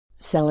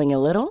Selling a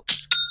little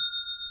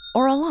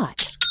or a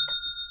lot?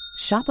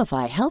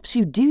 Shopify helps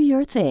you do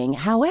your thing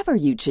however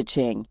you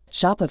cha-ching.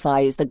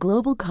 Shopify is the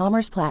global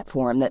commerce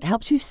platform that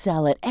helps you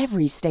sell at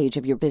every stage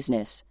of your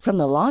business. From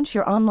the launch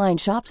your online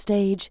shop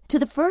stage to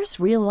the first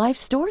real-life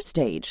store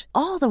stage,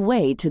 all the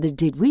way to the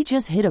did we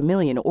just hit a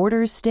million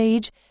orders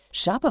stage.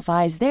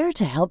 Shopify is there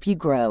to help you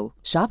grow.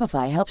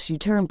 Shopify helps you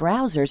turn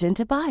browsers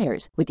into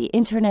buyers with the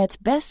internet's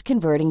best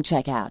converting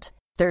checkout.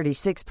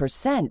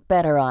 36%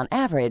 better on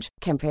average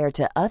compared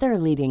to other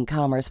leading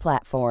commerce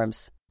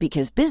platforms.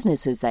 Because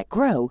businesses that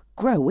grow,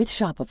 grow with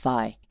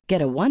Shopify.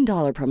 Get a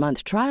 $1 per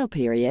month trial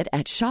period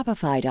at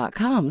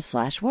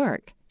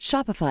shopify.com/work.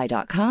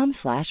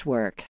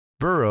 Shopify.com/work.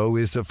 Burrow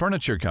is a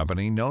furniture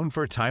company known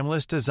for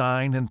timeless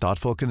design and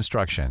thoughtful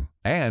construction,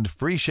 and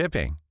free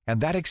shipping,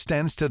 and that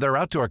extends to their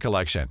outdoor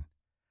collection.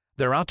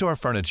 Their outdoor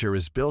furniture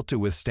is built to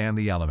withstand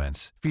the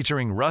elements,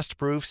 featuring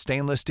rust-proof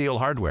stainless steel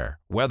hardware,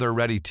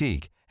 weather-ready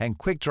teak, and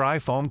quick-dry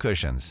foam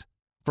cushions.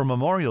 For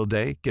Memorial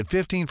Day, get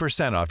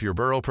 15% off your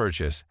Burrow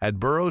purchase at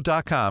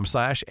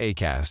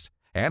burrow.com/ACAST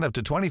and up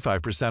to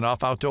 25%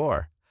 off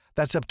outdoor.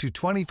 That's up to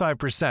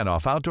 25%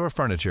 off outdoor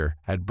furniture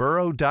at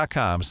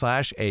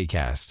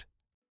burrow.com/ACAST.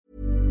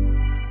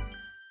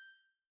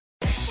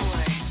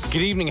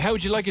 Good evening. How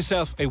would you like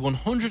yourself a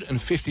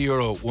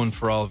 €150 one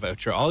for all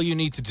voucher? All you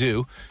need to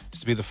do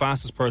is to be the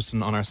fastest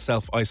person on our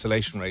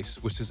self-isolation race,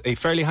 which is a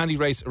fairly handy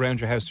race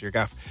around your house to your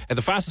gaff.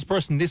 The fastest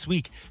person this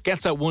week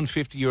gets that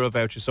 €150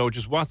 voucher. So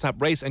just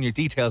WhatsApp race and your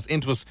details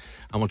into us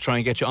and we'll try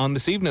and get you on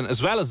this evening.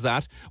 As well as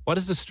that, what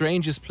is the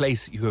strangest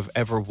place you have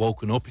ever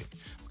woken up in?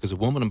 Because a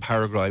woman in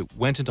Paraguay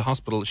went into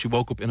hospital. She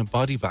woke up in a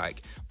body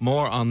bag.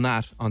 More on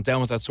that, on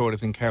Down With That Sort of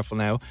Thing, careful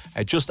now,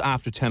 just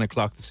after 10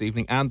 o'clock this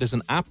evening. And there's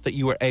an app that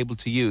you are able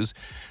to use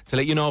to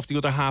let you know if the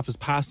other half is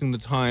passing the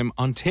time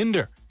on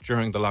Tinder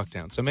during the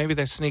lockdown. So maybe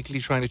they're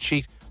sneakily trying to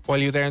cheat while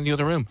you're there in the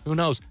other room. Who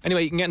knows?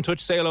 Anyway, you can get in touch,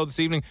 say hello this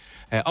evening.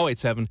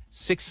 087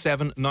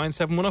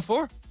 6797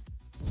 104.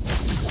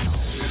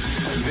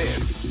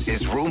 This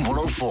is Room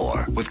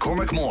 104 with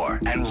Cormac Moore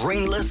and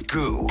Rainless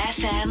Goo.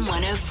 FM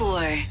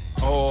 104.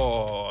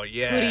 Oh,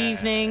 yeah. Good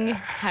evening.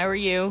 How are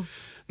you?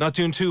 Not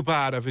doing too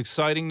bad. I have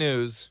exciting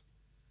news.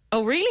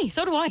 Oh, really?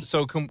 So do I.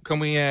 So can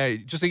we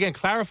just again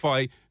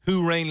clarify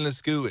who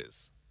Rainless Goo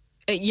is?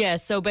 Yeah,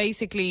 so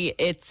basically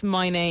it's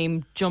my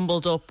name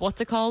jumbled up. What's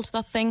it called,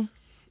 that thing?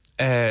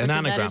 An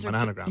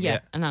anagram. Yeah,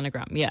 an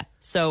anagram, yeah.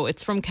 So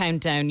it's from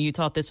Countdown. You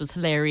thought this was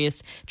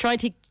hilarious.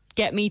 Tried to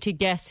get me to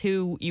guess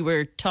who you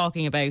were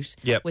talking about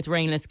with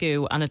Rainless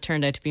Goo, and it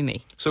turned out to be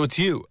me. So it's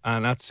you,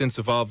 and that's since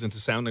evolved into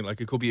sounding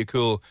like it could be a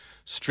cool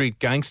street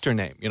gangster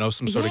name, you know,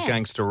 some sort of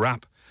gangster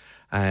rap.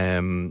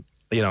 You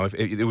know,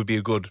 it would be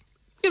a good,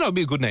 it'd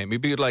be a good name.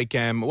 It'd be like,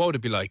 what would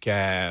it be like?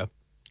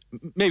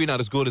 Maybe not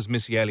as good as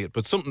Missy Elliott,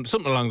 but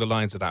something along the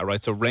lines of that,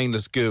 right? So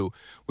Rainless Goo,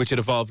 which it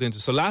evolved into.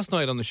 So last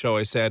night on the show,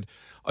 I said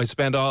I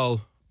spent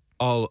all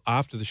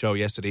after the show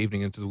yesterday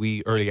evening into the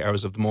wee early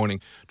hours of the morning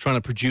trying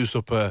to produce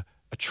up a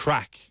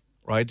track,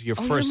 right? Your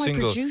first you're my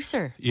single.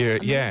 Producer.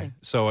 Yeah.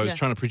 So I was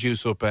trying to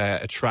produce up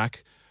a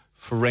track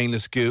for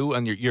Rainless Goo,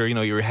 and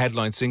your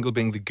headline single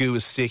being "The Goo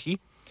Is Sticky."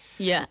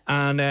 Yeah.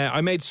 And I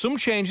made some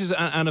changes,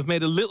 and I've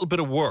made a little bit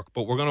of work,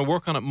 but we're going to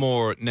work on it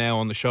more now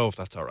on the show, if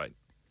that's all right.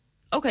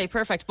 Okay,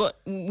 perfect. But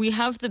we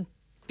have the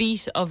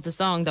beat of the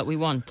song that we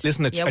want.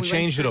 Listen, I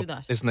changed it up.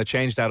 That. Listen, I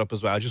changed that up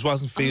as well. I just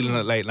wasn't feeling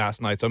it late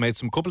last night, so I made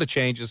some couple of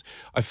changes.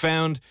 I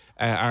found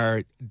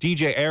our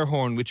DJ air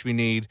horn, which we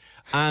need,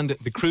 and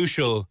the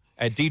crucial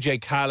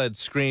DJ Khaled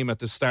scream at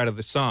the start of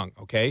the song.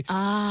 Okay,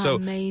 so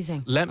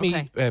amazing. Let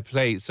me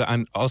play. So,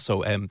 and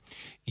also,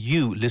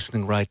 you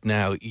listening right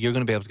now, you're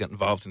going to be able to get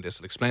involved in this.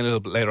 I'll explain a little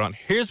bit later on.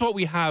 Here's what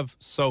we have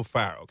so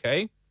far.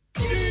 Okay.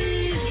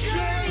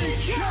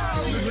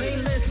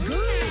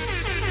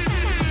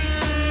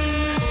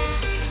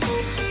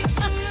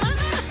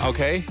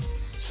 Okay,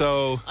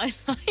 so I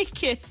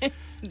like it.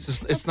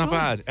 It's not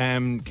bad.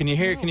 Can you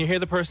hear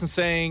the person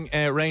saying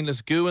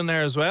Rainless Goo in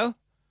there as well?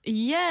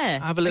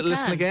 Yeah. Have a little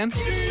listen again.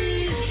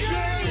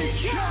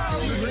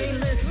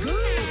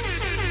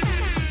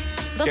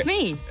 That's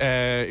me.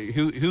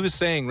 Who is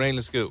saying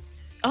Rainless Goo?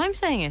 I'm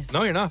saying it.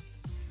 No, you're not.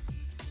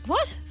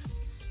 What?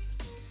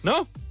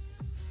 No.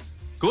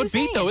 Good Who's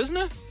beat though, it? isn't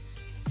it?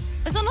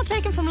 Is that not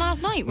taken from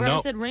last night where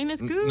I said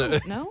Rainless Goo?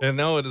 No,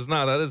 no, it is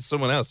not. That is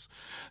someone else.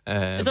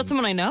 Is that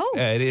someone I know?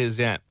 It is,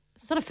 yeah.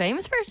 Is that a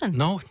famous person?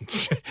 No.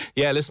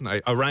 Yeah, listen,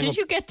 I rang up. Did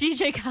you get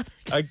DJ Khaled?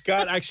 I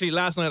got, actually,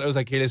 last night I was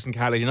like, hey, listen,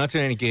 Khaled, you're not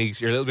doing any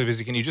gigs. You're a little bit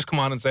busy. Can you just come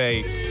on and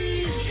say...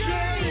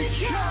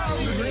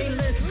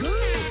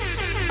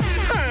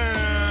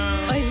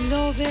 I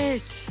love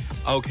it.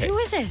 Okay. Who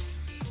is it?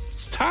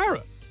 It's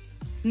Tara.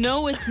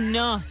 No, it's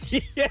not.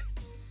 Yeah.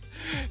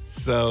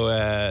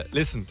 So,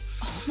 listen.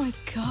 Oh my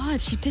God,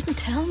 she didn't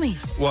tell me.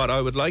 What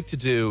I would like to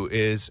do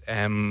is,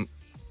 I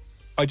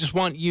just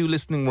want you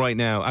listening right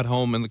now, at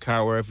home, in the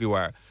car, wherever you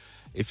are,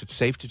 if it's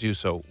safe to do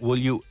so, will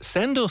you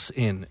send us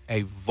in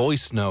a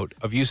voice note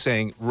of you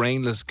saying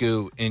Rainless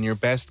Goo in your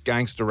best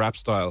gangster rap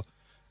style,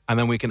 and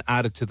then we can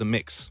add it to the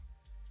mix.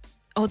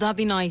 Oh, that'd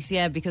be nice,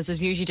 yeah, because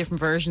there's usually different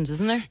versions,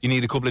 isn't there? You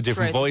need a couple of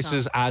different Throughout the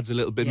voices, song. adds a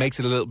little bit, makes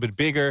it a little bit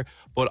bigger.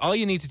 But all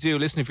you need to do,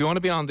 listen, if you want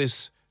to be on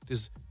this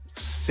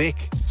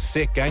sick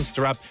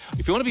gangster rap,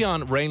 if you want to be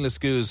on Rainless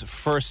Goo's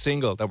first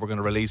single that we're going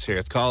to release here,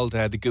 it's called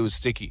The Goo is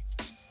Sticky.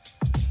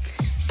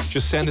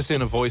 Just send us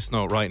in a voice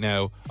note right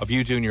now of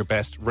you doing your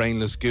best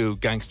Rainless Goo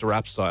gangster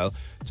rap style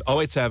to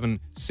 087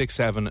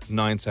 67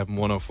 97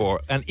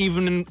 104. And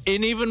in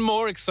even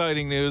more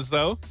exciting news,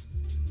 though.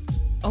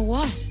 Oh,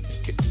 what?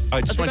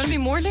 Are there going to be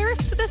more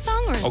lyrics to this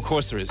song? Or? Of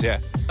course there is, yeah.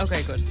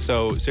 Okay, good.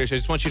 So, seriously, I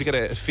just want you to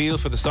get a feel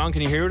for the song.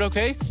 Can you hear it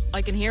okay?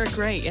 I can hear it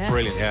great, yeah.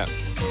 Brilliant, yeah.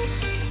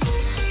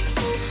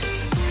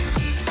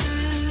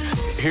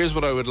 Here's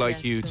what I would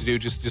like you to do.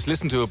 Just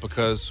listen to it,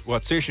 because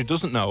what Saoirse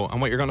doesn't know,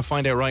 and what you're going to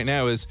find out right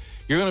now, is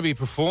you're going to be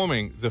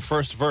performing the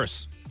first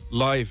verse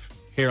live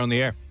here on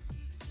the air.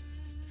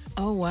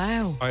 Oh,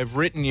 wow. I've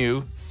written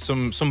you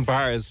some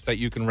bars that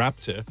you can rap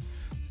to.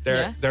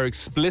 They're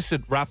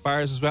explicit rap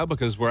bars as well,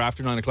 because we're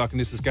after 9 o'clock and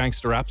this is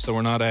gangster rap, so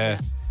we're not...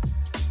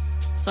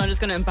 So I'm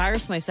just going to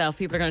embarrass myself.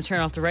 People are going to turn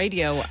off the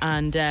radio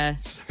and...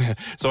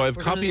 So I've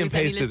copy and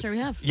pasted... Any listener we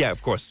have. Yeah,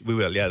 of course, we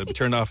will. Yeah, it'll be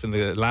turned off in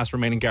the last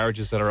remaining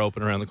garages that are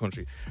open around the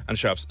country and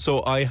shops.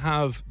 So I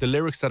have the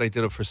lyrics that I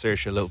did up for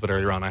Saoirse a little bit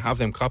earlier on. I have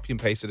them copy and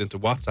pasted into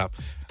WhatsApp,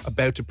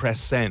 about to press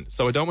send.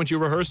 So I don't want you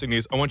rehearsing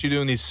these. I want you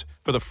doing these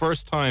for the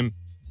first time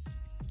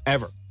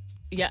ever.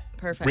 Yeah,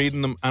 perfect.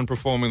 Reading them and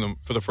performing them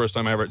for the first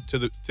time ever to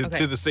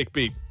the sick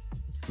beat.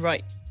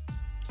 Right.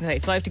 Okay,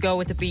 so I have to go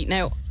with the beat.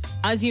 Now,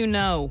 as you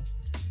know,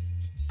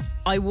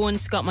 I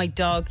once got my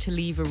dog to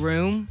leave a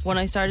room when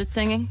I started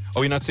singing.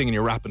 Oh, you're not singing,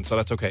 you're rapping, so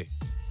that's okay.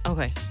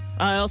 Okay.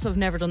 I also have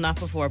never done that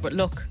before, but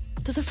look,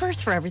 there's a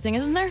first for everything,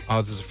 isn't there?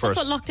 Oh, there's a first.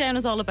 That's what lockdown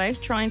is all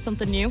about, trying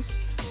something new.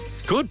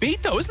 It's a good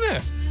beat though, isn't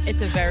it?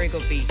 It's a very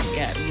good beat,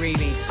 yeah,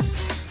 really,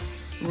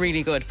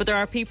 really good. But there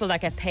are people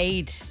that get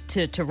paid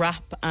to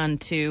rap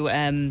and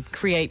to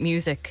create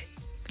music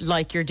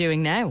like you're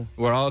doing now.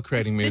 We're all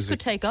creating music. This could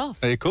take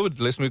off. It could.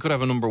 Listen, we could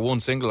have a number one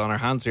single on our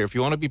hands here. If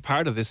you want to be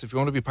part of this, if you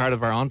want to be part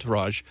of our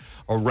entourage,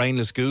 or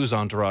Rainless Goo's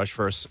entourage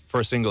first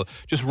single,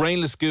 just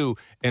Rainless Goo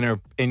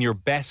in your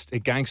best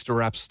gangster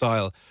rap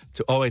style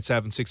to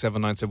 087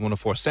 6797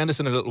 104. Send us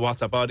in a little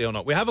WhatsApp audio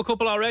note. We have a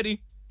couple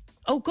already.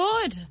 Oh,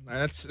 good.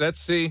 Let's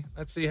see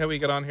how we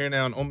get on here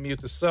now and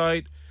unmute the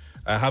site.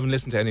 I haven't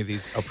listened to any of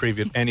these or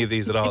previewed any of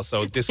these at all,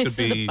 so this could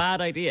be is a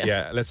bad idea.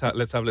 Yeah, let's have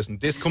a listen.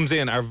 This comes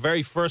in our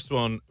very first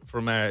one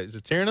from is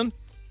it Tiernan?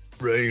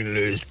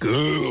 Rainless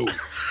Goo.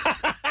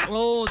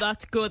 Oh,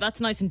 that's good.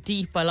 That's nice and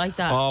deep. I like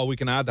that. Oh, we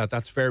can add that.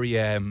 That's very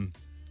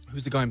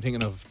who's the guy I'm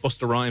thinking of?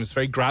 Busta Rhymes.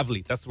 Very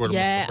gravelly. That's the word.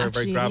 Yeah, very,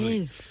 actually very gravelly.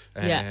 it is.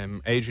 Yeah.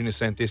 Adrian has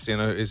sent this in.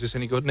 Is this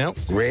any good now?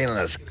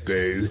 Rainless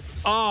Goo.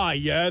 Oh,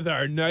 yeah,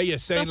 there. Now you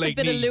sound That's like a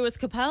bit me. of Lewis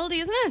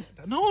Capaldi, isn't it?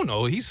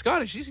 No, he's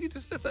Scottish.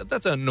 That's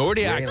a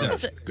Nordy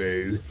Rainless accent.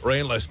 Goo.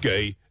 Rainless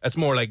Goo. That's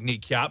more like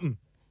Nick Captain.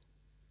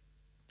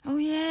 Oh,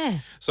 yeah.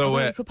 So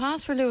we could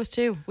pass for Lewis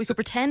too. We could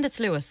pretend it's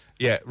Lewis.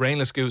 Yeah,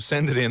 Rainless Goo,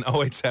 send it in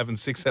 087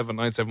 67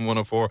 97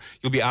 104.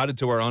 You'll be added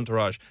to our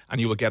entourage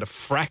and you will get a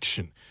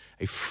fraction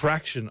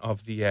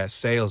of the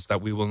sales that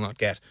we will not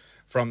get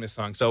from this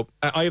song. So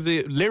I have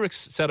the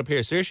lyrics set up here.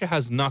 Saoirse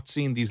has not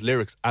seen these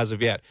lyrics as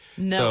of yet.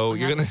 No, so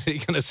you're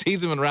gonna see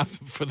them and rap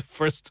them for the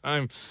first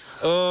time.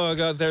 Oh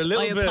God, they're a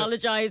little bit. I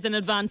apologise in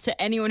advance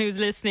to anyone who's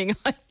listening.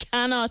 I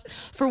cannot.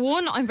 For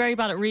one, I'm very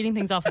bad at reading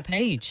things off a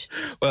page.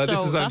 Well, so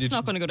this is that's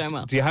not going to go down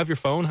well. Do you have your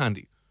phone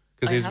handy?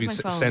 Because it I has to be have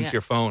my phone, sent yeah. to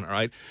your phone. All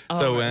right. Oh,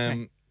 so right,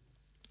 okay.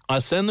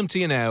 I'll send them to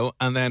you now,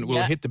 and then we'll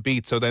Yeah. hit the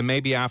beat. So then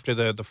maybe after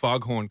the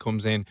foghorn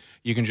comes in,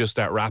 you can just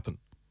start rapping.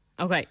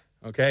 Okay.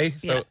 Okay.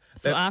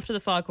 So after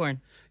the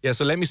foghorn. Yeah,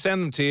 so let me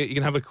send them to you. You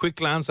can have a quick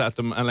glance at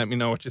them and let me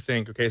know what you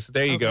think. Okay, so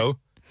there you go.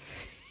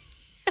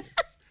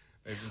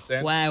 They've been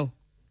sent. Wow.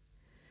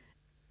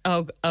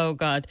 Oh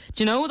God.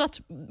 Do you know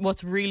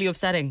what's really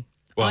upsetting?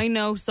 What? I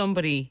know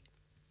somebody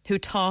who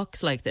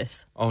talks like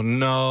this. Oh,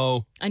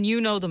 no. And you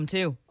know them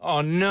too.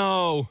 Oh,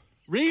 no.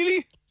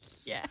 Really?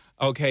 Yeah.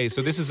 Okay,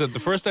 so this is the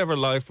first ever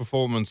live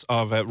performance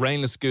of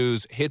Rainless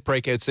Goo's hit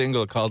breakout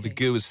single called The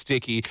Goo is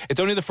Sticky. It's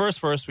only the first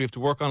verse. We have to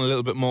work on a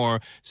little bit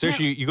more.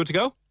 Saoirse, you good to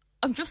go?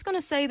 I'm just going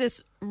to say this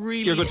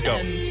really... You're good to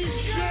go.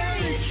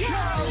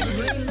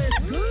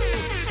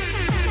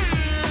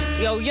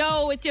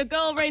 Yo, it's your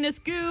girl, Rainless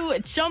Goo,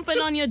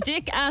 chomping on your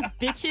dick ass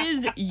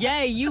bitches.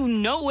 Yeah, you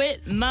know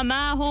it.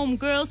 Mama,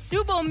 homegirl,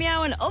 subo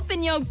meowing up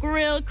in your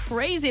grill.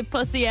 Crazy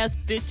pussy ass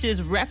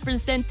bitches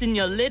representing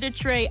your litter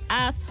tray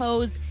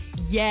assholes.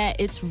 Yeah,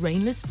 it's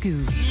Rainless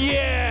Goo.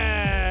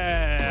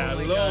 Yeah! Oh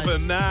my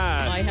Loving God.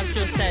 that. I have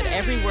just said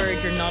every word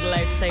you're not allowed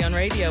to say on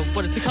radio,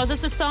 but it's because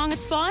it's a song,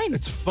 it's fine.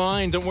 It's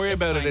fine. Don't worry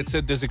about fine.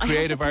 it. There's a I have to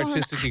creative put on an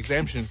artistic accent.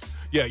 exemption.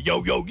 Yeah,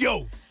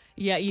 yo.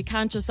 Yeah, I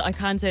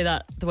can't say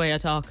that the way I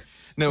talk.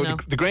 No, No.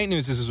 the great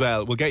news is as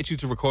well, we'll get you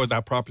to record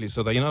that properly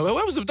so that,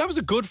 that was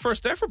a good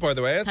first effort, by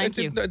the way. Thank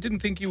you. I didn't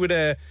think you would,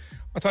 I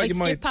thought I you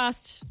might. skipped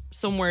past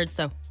some words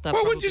though.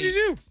 What did you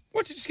do?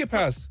 What did you skip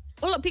past?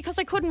 Well, because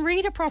I couldn't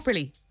read it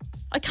properly.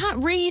 I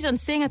can't read and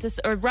sing at this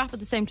or rap at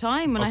the same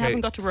time, and I Okay.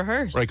 haven't got to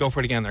rehearse. Right, go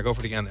for it again there.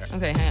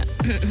 Okay, hang on.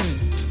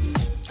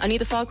 I need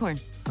the foghorn.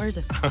 Where is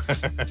it?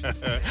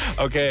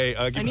 Okay,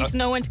 I need to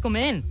know when to come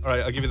in. all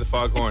right, I'll give you the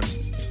foghorn.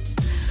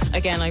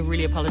 Again, I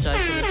really apologise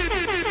for this.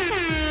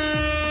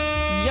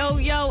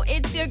 Yo,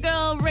 it's your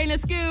girl, Raina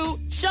Scoo,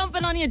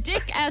 chomping on your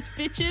dick, ass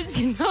bitches.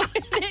 You know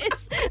it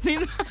is. Me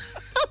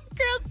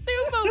girl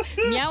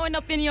Sumo, meowing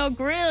up in your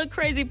grill,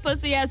 crazy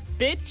pussy ass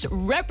bitch,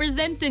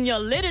 representing your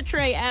litter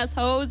tray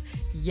assholes.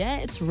 Yeah,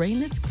 it's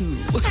Raina Scoo.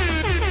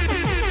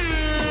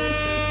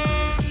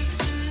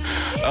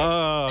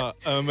 Oh,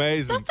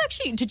 amazing. That's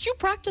actually, did you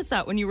practice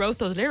that when you wrote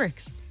those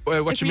lyrics?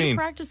 What Like, you were mean?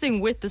 Practicing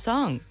with the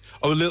song.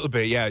 Oh, a little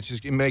bit, yeah.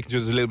 Just making sure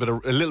there's a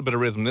little bit of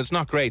rhythm. It's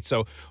not great,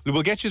 so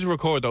we'll get you to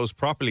record those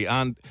properly.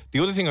 And the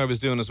other thing I was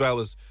doing as well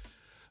was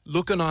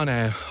looking on.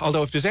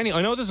 Although if there's any,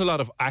 I know there's a lot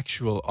of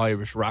actual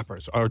Irish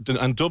rappers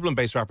and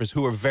Dublin-based rappers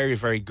who are very,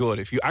 very good.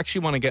 If you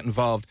actually want to get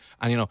involved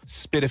and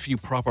spit a few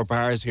proper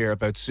bars here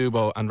about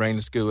Subo and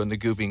Raina Scoo and the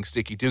goo being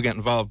sticky, do get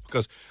involved,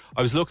 because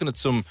I was looking at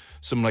some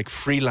like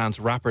freelance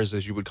rappers,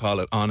 as you would call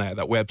it, on that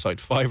website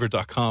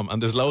Fiverr.com, and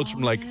there's loads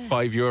from like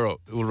 €5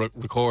 who will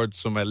record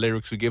some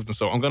lyrics we give them.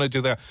 So I'm going to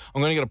do that.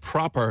 I'm going to get a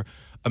proper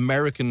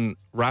American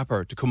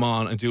rapper to come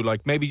on and do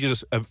like maybe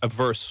just a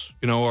verse,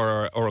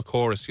 or a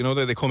chorus.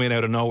 They come in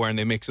out of nowhere and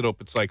they mix it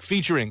up. It's like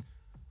featuring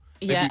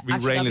Yeah, maybe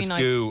actually, that'd be Raina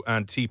nice. Scoo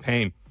and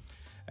T-Pain.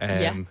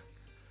 Yeah.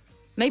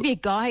 Maybe a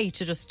guy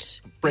to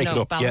just Break it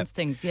up, balance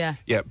things. Yeah.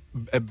 Yeah,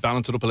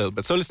 balance it up a little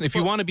bit. So listen, if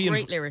you But want to be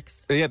great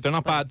lyrics. Yeah, they're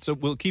not bad. So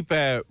we'll keep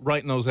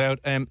writing those out.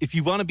 If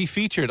you want to be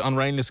featured on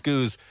Raina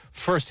Scoo's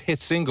first hit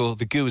single,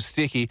 "The Goo Is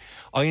Sticky,"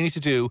 all you need to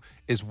do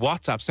is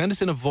WhatsApp. Send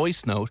us in a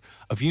voice note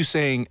of you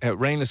saying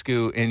Raina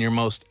Scoo in your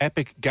most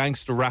epic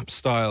gangster rap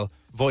style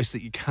voice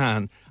that you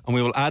can, and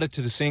we will add it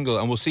to the single,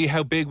 and we'll see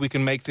how big we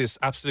can make this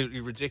absolutely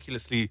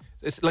ridiculously.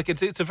 It's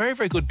a very,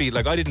 very good beat.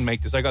 Like, I didn't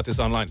make this. I got this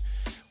online.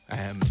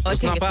 I it's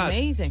think not it's bad.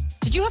 amazing.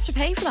 Did you have to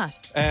pay for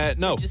that?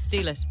 No. Just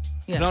steal it.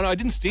 Yeah. No, I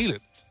didn't steal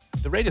it.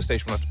 The radio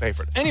station will have to pay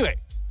for it. Anyway.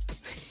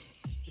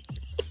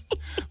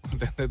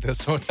 They'll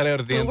sort that out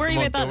at the end of worry the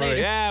month. about that Don't worry.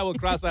 later. Yeah, we'll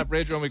cross that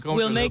bridge when we come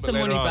We'll to it a make the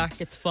little bit money later on. back.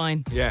 It's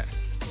fine. Yeah.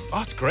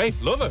 Oh, it's great.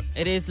 Love it.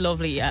 It is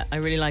lovely. Yeah, I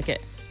really like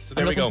it. So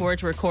there I'm we looking go. forward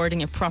to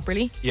recording it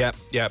properly. Yeah.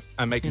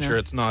 And making sure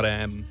it's not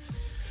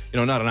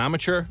not an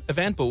amateur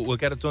event, but we'll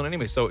get it done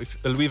anyway. So if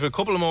we have a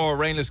couple of more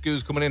Raina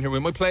Scoos coming in here, we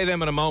might play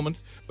them in a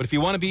moment. But if you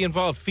want to be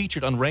involved,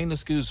 featured on Raina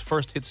Scoo's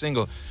first hit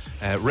single,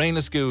 Raina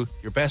Scoo,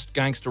 your best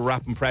gangster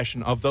rap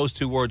impression of those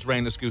two words,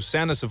 Raina Scoo,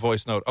 send us a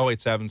voice note,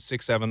 087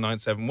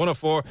 6797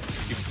 104.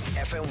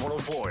 FM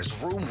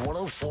 104's Room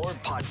 104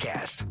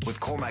 podcast with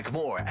Cormac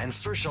Moore and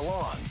Saoirse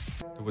Long.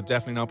 There would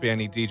definitely not be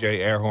any DJ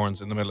air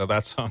horns in the middle of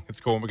that song. It's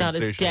Cormac That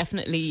and is Saoirse.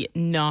 definitely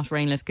not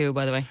Rainless Goo,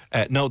 by the way.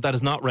 No, that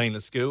is not Raina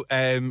Scoo.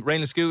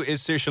 Raina Scoo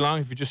is Saoirse Long.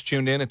 If you just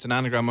tuned in, it's an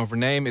anagram of her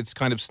name. It's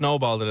kind of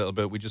snowballed a little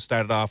bit. We just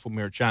started off when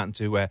we were chatting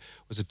to,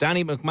 was it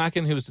Danny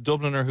McMacken, who was the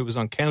Dubliner, who was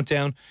on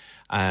Countdown?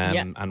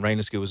 And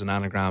Raina Scoo was an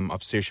anagram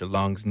of Saoirse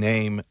Long's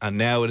name. And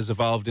now it has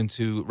evolved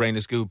into Raina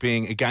Scoo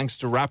being a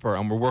gangster rapper,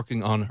 and we're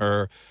working on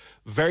her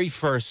very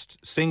first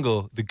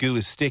single, "The Goo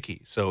Is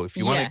Sticky." So if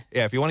you want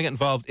to, if you want to get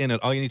involved in it,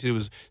 all you need to do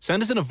is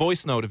send us in a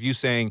voice note of you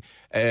saying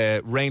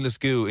 "Rainless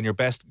Goo" in your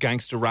best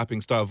gangster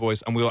rapping style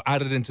voice, and we'll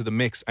add it into the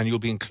mix, and you'll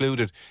be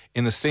included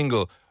in the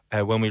single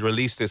when we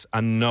release this.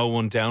 And no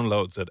one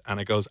downloads it, and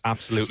it goes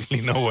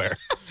absolutely nowhere.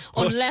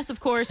 Unless, of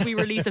course, we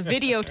release a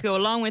video to go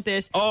along with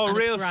it. Oh, a and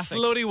real it's graphic.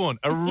 slutty one.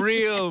 A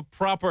real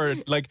proper,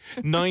 like,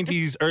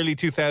 90s, early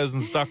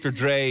 2000s Dr.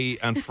 Dre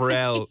and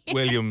Pharrell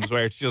Williams,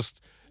 where it's just...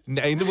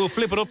 We'll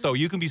flip it up, though.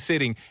 You can be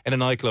sitting in a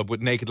nightclub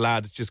with naked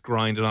lads just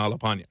grinding all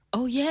upon you.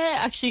 Oh, yeah,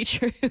 actually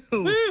true.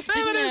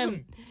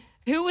 Feminism!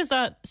 Who was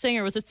that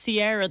singer? Was it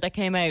Sierra that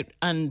came out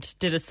and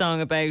did a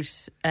song about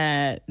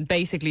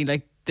basically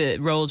like the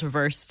roles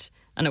reversed,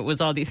 and it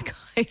was all these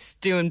guys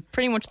doing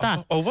pretty much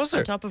that. Oh, was On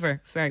there? top of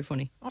her. Very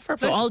funny. Oh, fair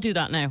So play. I'll do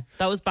that now.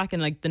 That was back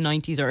in like the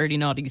 90s or early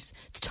 90s.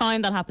 It's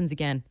time that happens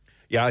again.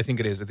 Yeah, I think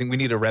it is. I think we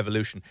need a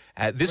revolution.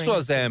 This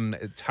was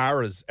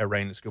Tara's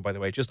Rainless Goo, by the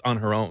way, just on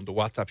her own, the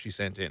WhatsApp she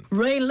sent in.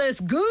 Rainless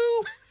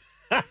Goo!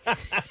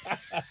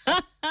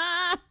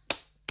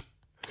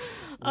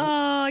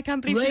 Oh, I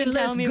can't believe she didn't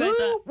tell me about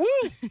that.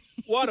 Woo!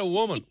 What a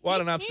woman. What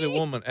an absolute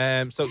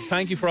woman. So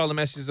thank you for all the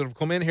messages that have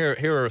come in. Here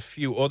are a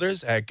few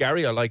others.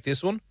 Gary, I like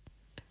this one.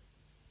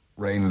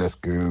 Rainless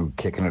Goo,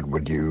 kicking it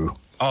with you.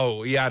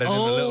 Oh, he added in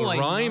a little I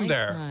rhyme like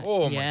there. that.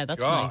 Oh, Yeah, my that's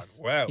God. nice.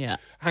 Wow. Yeah.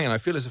 Hang on, I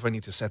feel as if I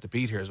need to set the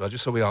beat here as well,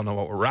 just so we all know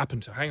what we're rapping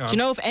to. Hang on. Do you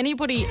know, if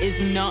anybody is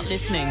not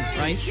listening,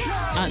 right,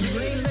 and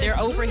they're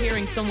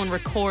overhearing someone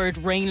record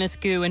Rainless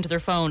Goo into their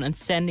phone and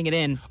sending it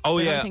in, Oh,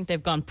 I yeah. think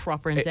they've gone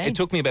proper It insane.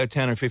 took me about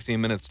 10 or 15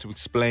 minutes to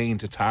explain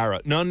to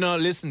Tara. No,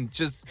 listen,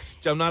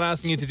 I'm not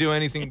asking you to do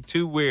anything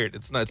too weird.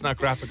 It's not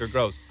graphic or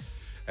gross.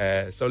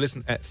 So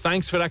listen,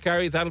 thanks for that,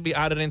 Gary. That'll be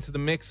added into the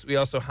mix. We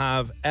also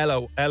have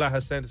Ella. Ella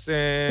has sent us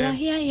in.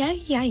 Yeah.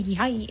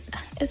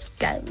 Let's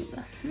go.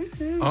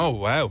 Oh,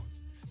 wow.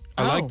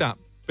 I Oh. like that.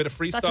 Bit of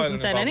freestyle. That doesn't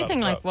sound anything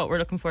like what we're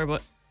looking for,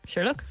 but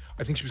sure, look.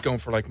 I think she was going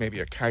for like maybe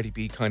a Cardi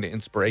B kind of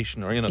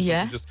inspiration, or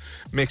Yeah. just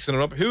mixing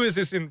it up. Who is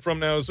this in from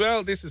now as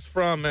well? This is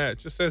from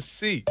just says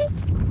C.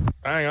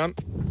 Hang on.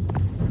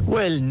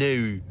 Well,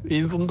 no,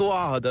 in from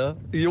Drogheda,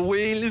 your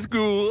whale is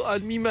good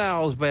and me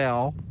Mars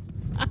bell.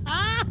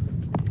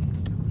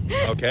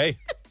 Okay.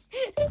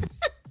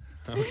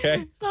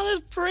 Okay. That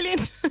is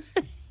brilliant.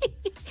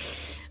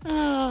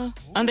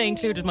 And they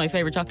included my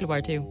favourite chocolate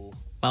bar too.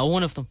 Well,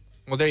 one of them.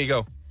 Well, there you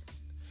go.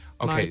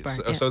 Okay, Mars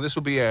bar, so this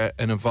will be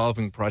an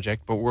evolving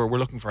project, but we're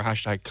looking for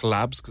hashtag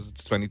collabs because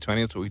it's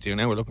 2020. That's what we do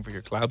now. We're looking for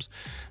your collabs.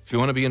 If you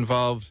want to be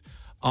involved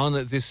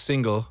on this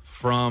single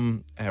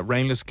from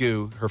Rainless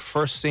Goo, her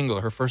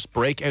first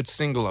breakout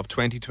single of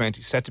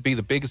 2020, set to be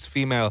the biggest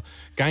female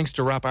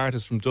gangster rap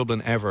artist from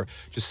Dublin ever.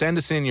 Just send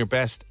us in your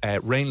best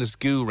Rainless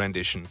Goo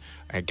rendition,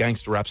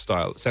 gangster rap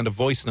style. Send a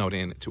voice note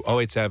in to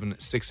 087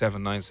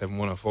 6797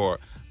 104,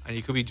 and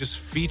you could be just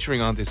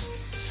featuring on this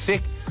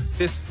sick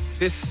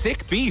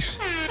beat.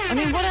 I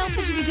mean, what else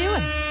would you be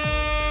doing?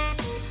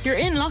 You're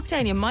in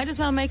lockdown, you might as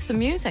well make some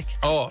music.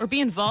 Oh. Or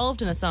be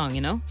involved in a song, you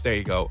know? There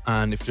you go.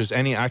 And if there's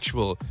any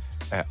actual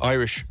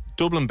Irish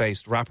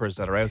Dublin-based rappers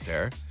that are out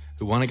there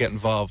who want to get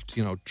involved,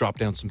 drop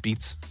down some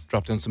beats,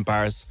 drop down some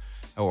bars.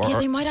 Yeah,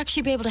 they might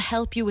actually be able to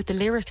help you with the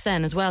lyrics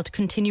then as well to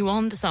continue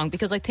on the song,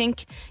 because I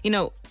think,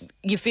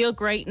 you feel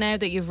great now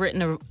that you've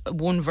written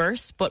one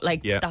verse, but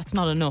that's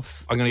not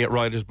enough. I'm going to get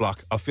writer's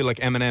block. I'll feel like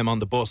Eminem on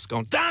the bus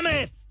going, damn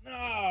it!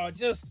 No,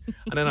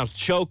 and then I'll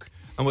choke,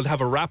 and we'll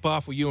have a rap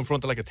off with you in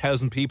front of like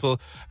 1,000 people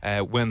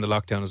when the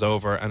lockdown is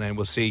over, and then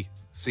we'll see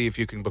if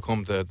you can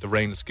become the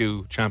Rainless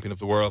Goo champion of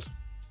the world.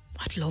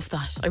 I'd love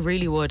that. I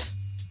really would.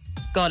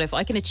 God, if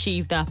I can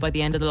achieve that by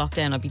the end of the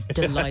lockdown, I'd be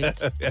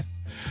delighted.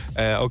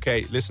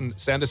 Okay, listen,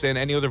 send us in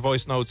any other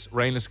voice notes.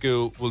 Rainless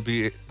Goo will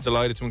be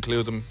delighted to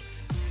include them,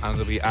 and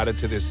they'll be added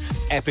to this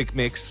epic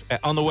mix.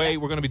 On the way,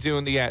 we're going to be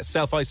doing the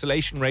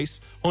self-isolation race.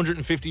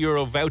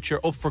 €150 voucher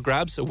up for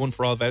grabs, a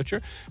one-for-all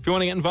voucher. If you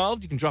want to get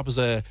involved, you can drop us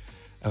a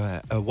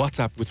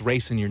WhatsApp with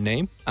race in your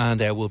name, and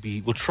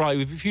we'll try.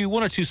 We've a few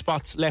 1 or 2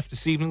 spots left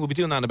this evening. We'll be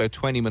doing that in about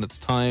 20 minutes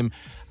time,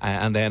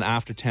 and then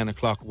after 10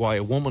 o'clock, why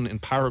a woman in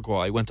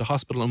Paraguay went to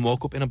hospital and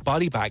woke up in a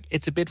body bag.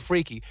 It's a bit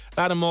freaky.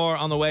 That and more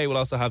on the way. We'll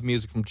also have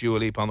music from Dua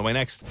Lipa on the way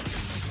next.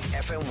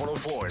 FM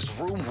 104's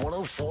Room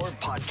 104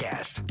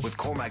 podcast with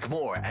Cormac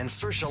Moore and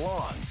Saoirse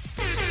Long.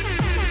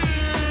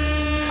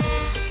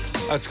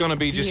 That's going to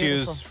be just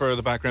Beautiful. used for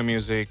the background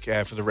music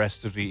for the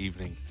rest of the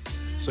evening.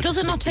 Does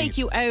it not take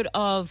you out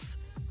of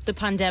the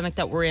pandemic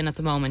that we're in at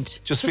the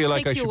moment? Just feel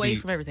like I takes you should away be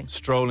from everything.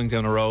 strolling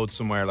down a road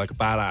somewhere like a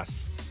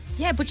badass.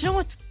 Yeah, but you know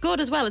what's good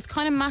as well? It's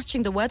kind of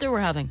matching the weather we're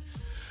having.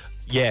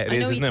 Yeah, it I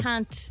is, know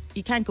isn't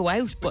you can't go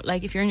out, but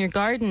like if you're in your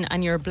garden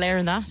and you're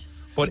blaring that,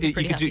 But you'd be you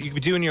pretty could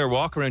be doing your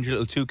walk around your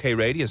little 2K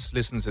radius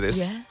listening to this.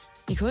 Yeah,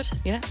 you could.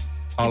 Yeah,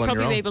 All you'd on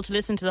probably your be own. able to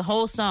listen to the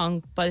whole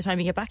song by the time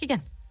you get back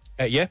again.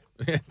 Yeah,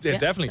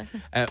 definitely.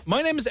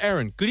 My name is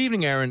Aaron. Good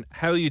evening, Aaron.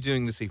 How are you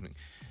doing this evening?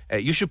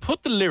 You should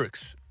put the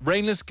lyrics,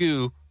 Rainless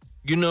Goo,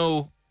 you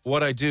know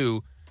what I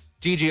do,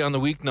 DJ on the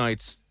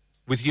weeknights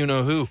with you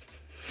know who.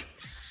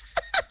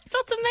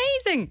 That's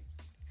amazing.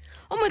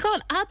 Oh my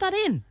God, add that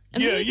in.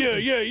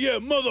 Yeah,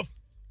 mother...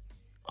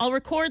 I'll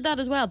record that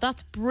as well.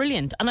 That's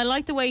brilliant. And I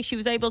like the way she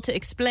was able to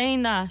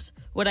explain that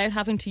without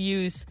having to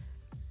use,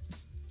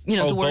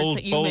 the words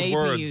that you made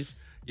me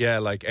use. Yeah,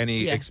 like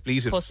any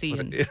expletives. Pussy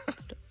and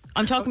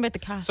I'm talking about the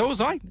cat. So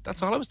was I.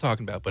 That's all I was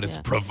talking about. But it's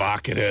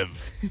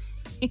provocative.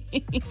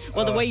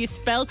 Well, the way you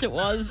spelt it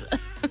was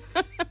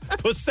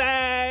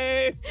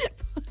Pussy!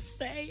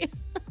 Pussy.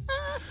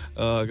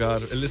 Oh,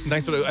 God. Listen,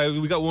 thanks for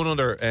we got one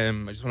other. I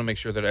just want to make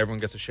sure that everyone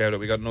gets a shout out.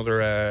 We got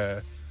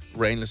another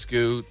Rainless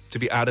Goo to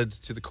be added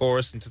to the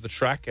chorus and to the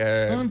track.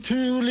 And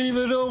to leave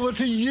it over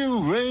to you,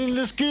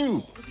 Rainless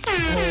Goo.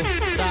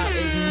 Oh, that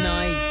is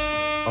nice.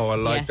 Oh, I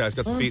like Yes. that. It's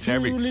got the beat And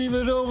every. to leave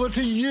it over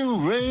to you,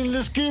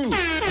 Rainless Goo.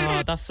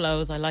 Oh, that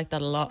flows. I like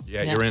that a lot.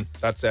 Yeah, you're in.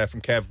 That's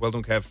from Kev. Well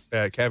done, Kev.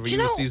 Kev, are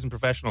you a seasoned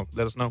professional?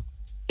 Let us know.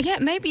 Yeah,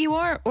 maybe you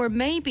are, or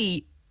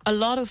maybe a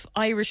lot of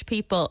Irish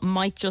people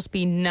might just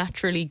be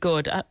naturally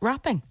good at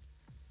rapping.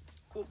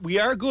 We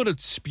are good at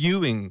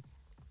spewing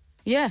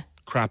Yeah.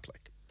 crap, like.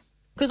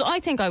 Because I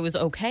think I was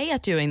okay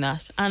at doing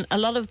that. And a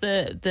lot of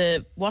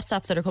the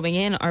WhatsApps that are coming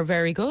in are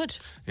very good.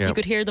 Yeah. You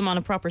could hear them on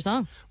a proper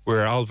song.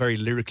 We're all very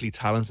lyrically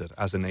talented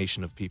as a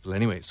nation of people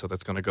anyway, so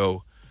that's going to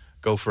go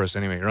for us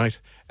anyway, right?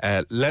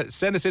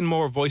 Send us in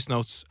more voice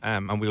notes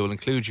and we will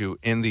include you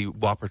in the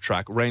Whopper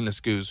track, Rainless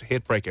Goo's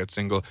hit breakout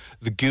single,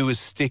 The Goo is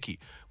Sticky,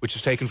 which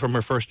was taken from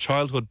her first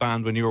childhood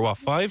band when you were,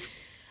 5?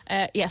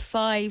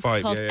 Five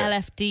called yeah.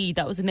 LFD.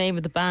 That was the name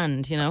of the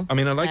band, I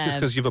mean, I like this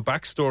because you have a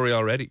backstory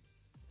already.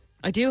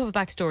 I do have a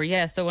backstory,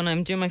 yeah. So when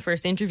I'm doing my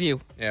first interview,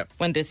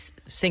 when this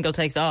single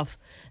takes off,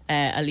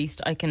 at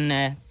least I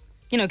can,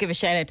 give a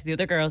shout out to the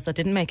other girls that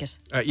didn't make it.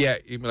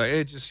 You'd be like,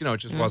 it just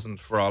wasn't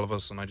for all of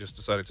us, and I just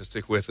decided to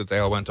stick with it. They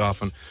all went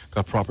off and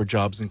got proper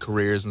jobs and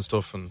careers and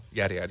stuff, and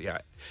yada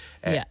yada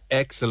yada.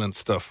 Excellent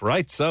stuff,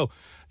 right? So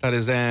that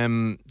is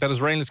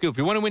Rainless Goo. If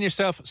you want to win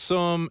yourself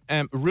some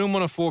Room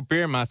 104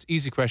 beer mats,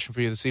 easy question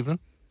for you this evening.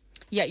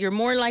 Yeah, you're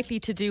more likely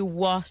to do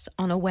what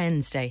on a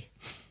Wednesday?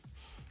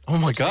 Oh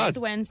my God. Today's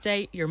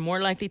Wednesday, you're more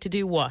likely to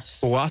do what?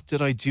 What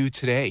did I do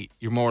today?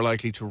 You're more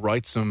likely to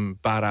write some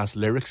badass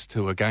lyrics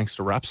to a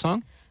gangster rap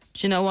song?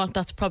 Do you know what?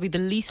 That's probably the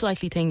least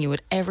likely thing you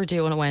would ever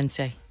do on a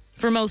Wednesday.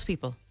 For most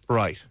people.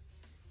 Right.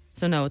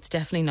 So no, it's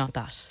definitely not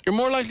that. You're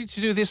more likely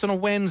to do this on a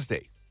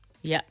Wednesday?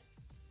 Yeah.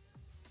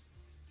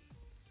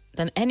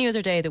 Than any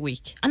other day of the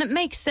week. And it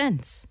makes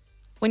sense.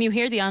 When you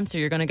hear the answer,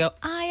 you're going to go,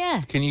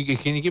 yeah. Can you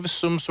give us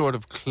some sort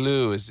of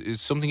clue?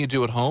 Is something you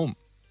do at home?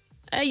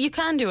 You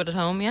can do it at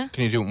home, yeah.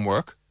 Can you do it in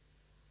work?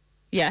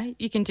 Yeah,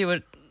 you can do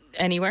it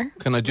anywhere.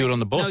 Can I do it on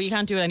the bus? No, you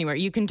can't do it anywhere.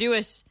 You can do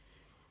it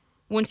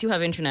once you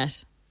have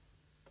internet.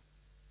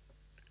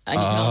 And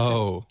you can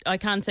also, I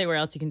can't say where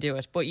else you can do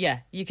it, but yeah,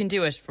 you can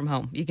do it from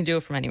home. You can do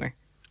it from anywhere.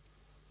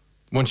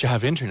 Once you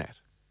have internet?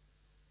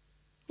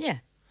 Yeah.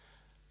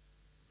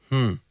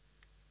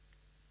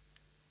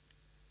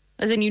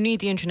 As in, you need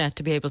the internet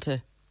to be able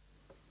to.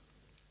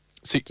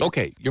 So,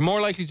 okay, you're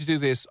more likely to do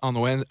this on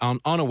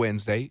a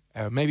Wednesday.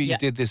 Maybe you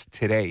did this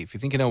today. If you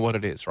think you know what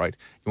it is, right?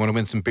 You want to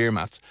win some beer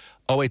mats.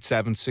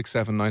 087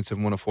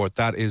 6797 104.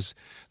 That is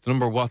the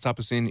number. WhatsApp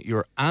is in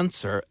your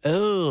answer.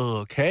 Oh,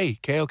 okay.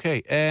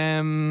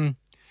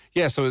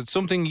 Yeah, so it's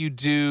something you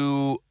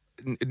do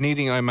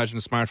needing, I imagine,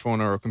 a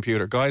smartphone or a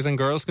computer. Guys and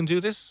girls can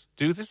do this?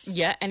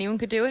 Yeah, anyone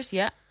could do it,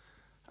 yeah.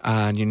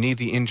 And you need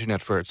the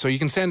internet for it. So you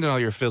can send in all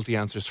your filthy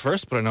answers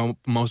first, but I know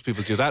most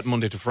people do that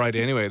Monday to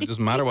Friday anyway. It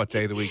doesn't matter what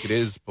day of the week it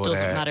is. But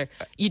doesn't matter.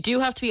 You do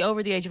have to be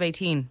over the age of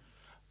 18.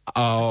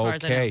 Oh,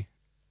 okay.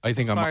 As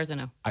far as I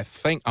know. I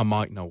think I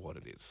might know what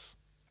it is.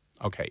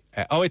 Okay.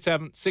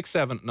 087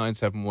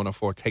 6797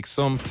 104. Take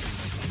some.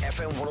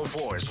 FM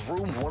 104's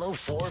Room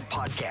 104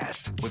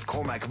 podcast with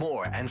Cormac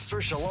Moore and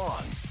Saoirse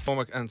Long.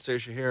 Cormac and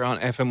Saoirse here on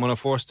FM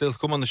 104. Still to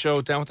come on the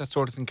show. Down with that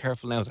sort of thing.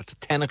 Careful now. That's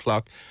at 10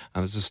 o'clock.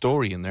 And there's a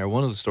story in there.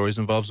 One of the stories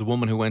involves a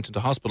woman who went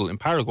into hospital in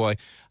Paraguay,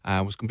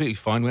 was completely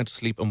fine, went to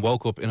sleep and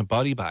woke up in a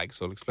body bag.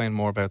 So I'll explain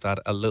more about that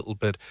a little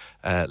bit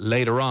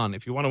later on.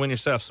 If you want to win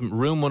yourself some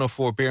Room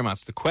 104 beer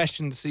mats, the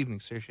question this evening,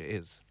 Saoirse,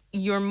 is...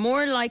 You're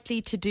more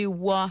likely to do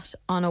what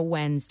on a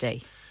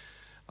Wednesday?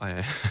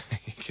 You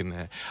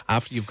can,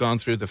 after you've gone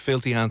through the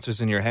filthy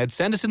answers in your head,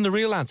 send us in the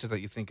real answer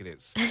that you think it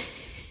is.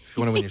 If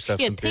you want to win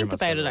yourself some beer mats. Think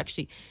about it,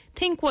 actually.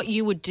 Think what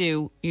you would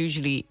do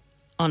usually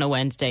on a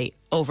Wednesday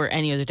over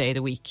any other day of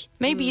the week.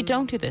 Maybe you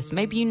don't do this.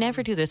 Maybe you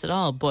never do this at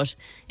all, but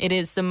it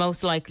is the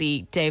most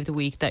likely day of the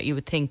week that you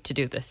would think to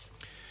do this.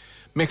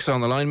 Mick's on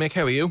the line. Mick,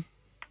 how are you?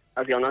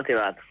 How's it going? Not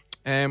too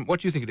bad.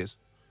 What do you think it is?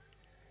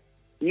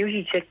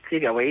 Usually check to see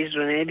if your wages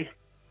are in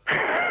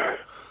early.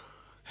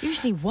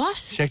 Usually what?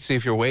 Check to see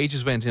if your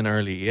wages went in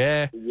early,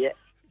 yeah. Yeah.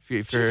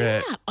 If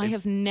you're, I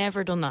have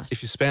never done that.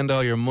 If you spend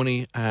all your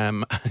money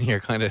and you're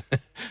kind of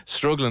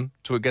struggling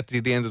to get to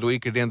the end of the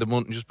week or the end of the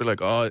month and just be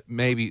like,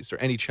 maybe, is there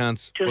any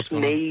chance? Just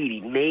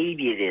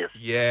maybe it is.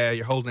 Yeah,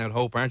 you're holding out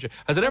hope, aren't you?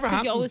 Has it ever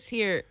happened? You always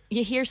hear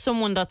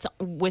someone that's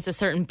with a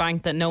certain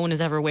bank that no one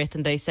is ever with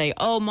and they say,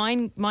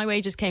 my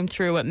wages came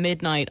through at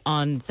midnight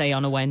on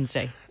a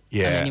Wednesday.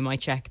 Yeah. And then you might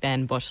check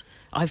then, but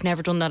I've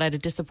never done that out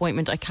of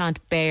disappointment. I can't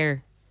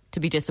bear to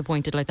be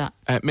disappointed like that.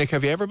 Mick,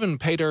 have you ever been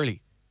paid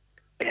early?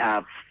 I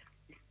have.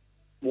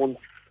 Once,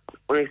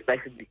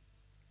 unexpectedly.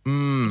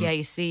 Yeah,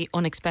 you see,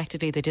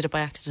 unexpectedly, they did it by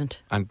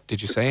accident. And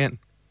did you say it?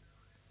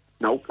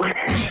 No.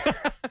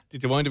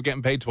 Did you wind up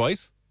getting paid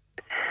twice?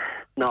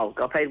 No,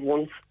 got paid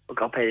once, but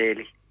got paid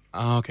early.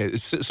 Oh, okay.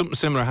 Something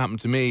similar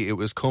happened to me. It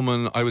was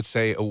coming, I would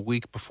say, a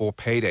week before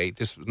payday.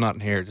 This was not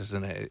in here, this is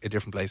in a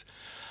different place.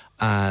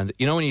 And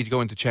you know when you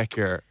go in to check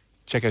out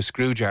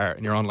Screwjar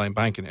in your online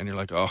banking and you're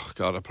like, oh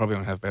God, I probably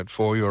only have about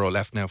 €4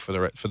 left now for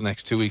the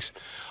next 2 weeks.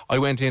 I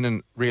went in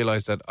and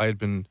realised that I'd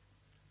been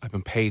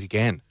paid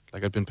again.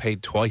 Like I'd been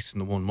paid twice in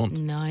the 1 month.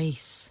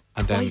 Nice.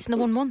 And twice in the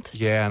 1 month?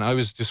 Yeah, and I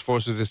was just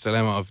forced with this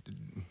dilemma of,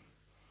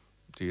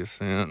 do you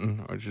say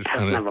anything? Or just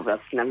kind of...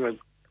 That's never a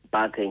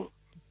bad thing.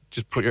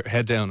 Just put your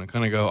head down and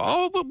kind of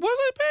go, but was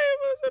I paid?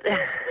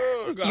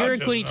 Oh, God, you're a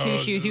goody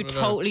two-shoes. You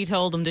totally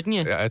told them, didn't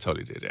you? Yeah, I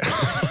totally did,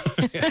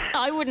 yeah.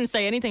 I wouldn't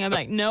say anything. I'm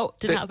like, no,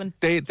 didn't happen.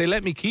 They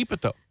let me keep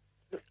it, though.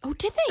 Oh,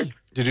 did they?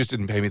 They just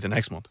didn't pay me the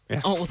next month. Yeah.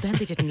 Oh, well, then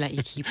they didn't let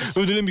you keep it.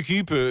 Oh, they let me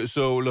keep it,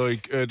 so,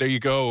 there you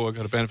go, I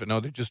got a benefit. No,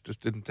 they just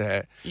didn't...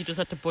 you just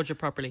had to budget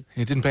properly.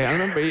 You didn't pay. I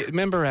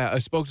remember I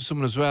spoke to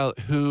someone as well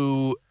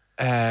who...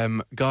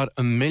 got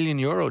 €1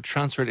 million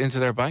transferred into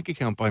their bank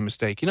account by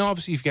mistake. You know,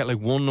 obviously, if you get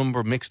one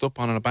number mixed up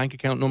on a bank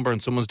account number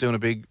and someone's doing a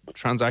big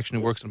transaction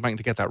who works in a bank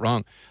to get that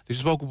wrong, they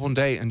just woke up one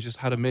day and just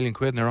had £1 million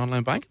in their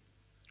online bank.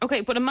 Okay,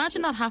 but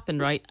imagine that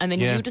happened, right? And then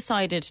you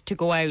decided to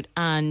go out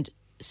and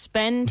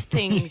spend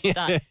things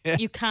that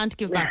you can't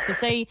give back. So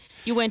say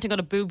you went and got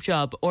a boob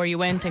job or you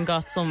went and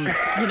got some,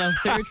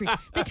 surgery.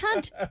 They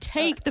can't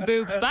take the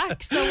boobs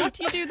back. So what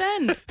do you do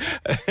then?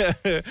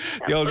 It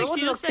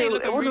wouldn't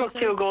look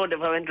too good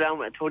if I went around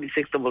with a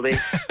 36 double D.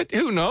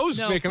 Who knows,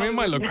 Nick? I mean, it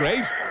might look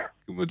great.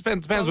 It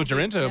depends what you're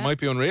into. It might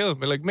be unreal.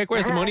 But like, Mick,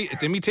 where's the money?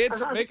 It's in me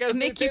tits.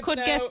 Mick, you could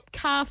get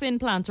calf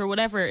implants or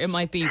whatever it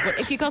might be. But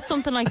if you got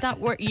something like that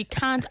where you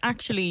can't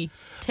actually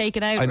take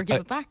it out or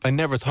give it back. I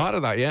never thought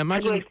of that. Yeah,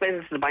 imagine. I explain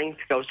this to the bank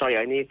to go, sorry,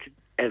 I need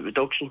a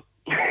reduction.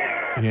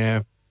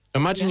 Yeah.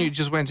 Imagine you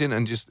just went in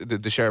and just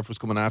the sheriff was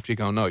coming after you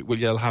going, no, well,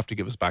 you'll have to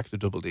give us back the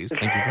double Ds.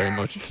 Thank you very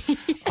much.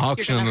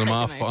 Auctioning them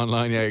off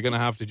online. Yeah, you're going to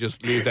have to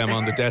just leave them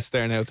on the desk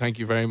there now. Thank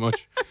you very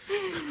much.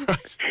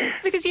 Right.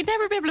 Because you'd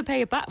never be able to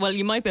pay it back. Well,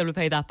 you might be able to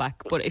pay that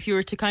back. But if you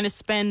were to kind of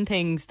spend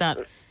things that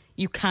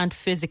you can't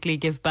physically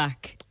give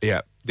back,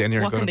 then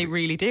you're what can they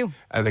really do?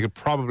 They could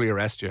probably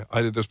arrest you.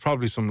 There's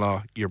probably some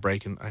law you're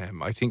breaking.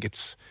 I think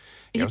it's...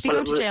 You'd be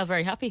going to jail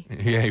very happy.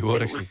 Yeah, you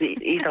would actually.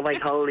 Either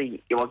like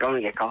holy, you are going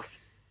to get caught.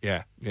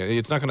 Yeah,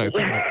 it's not going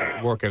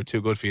to work out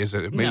too good for you. Is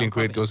it? £1 million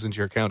goes into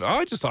your account. Oh,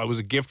 I just thought it was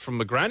a gift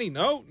from a granny.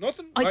 No,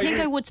 nothing. I think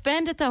I would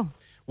spend it though.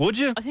 Would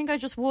you? I think I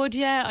just would,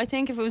 yeah. I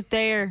think if it was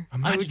there,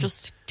 I would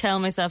just tell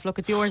myself, look,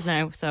 it's yours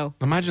now. So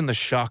imagine the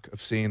shock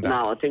of seeing that.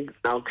 No, I think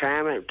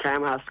karma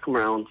has to come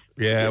around.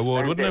 Yeah, it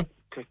would, wouldn't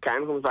it?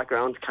 Karma comes back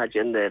around to catch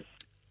you in the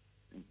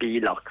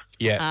B-lock.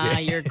 Yeah.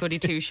 You're goody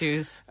two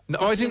shoes. No,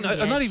 I think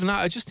not even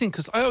that. I just think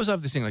because I always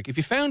have this thing like if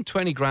you found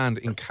 20 grand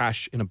in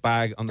cash in a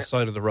bag on the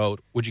side of the road,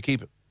 would you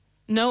keep it?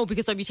 No,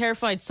 because I'd be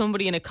terrified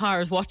somebody in a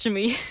car is watching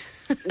me.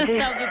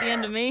 That would be the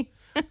end of me.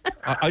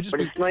 I just.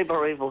 But a sniper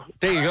rifle.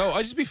 There you go.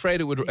 I'd just be afraid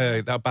it would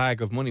that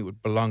bag of money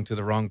would belong to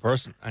the wrong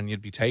person, and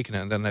you'd be taking it,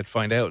 and then they'd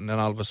find out, and then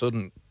all of a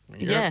sudden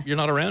you're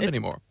not around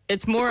anymore.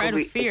 It's more out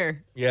of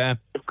fear. Yeah.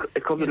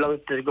 It could belong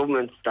to the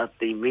government that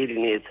they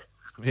really need.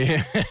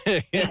 Yeah.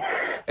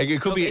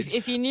 It could be.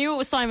 If you knew it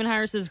was Simon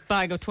Harris's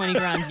bag of 20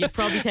 grand, you'd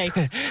probably take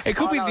it. It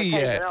could be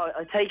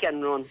I'll take it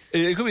and run.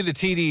 It could be the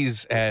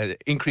TD's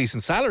increase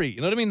in salary.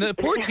 You know what I mean? The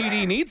poor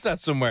TD needs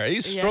that somewhere.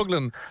 He's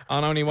struggling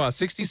on only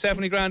 60,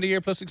 70 grand a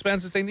year plus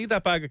expenses. They need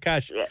that bag of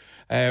cash.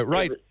 Yeah.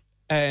 Right.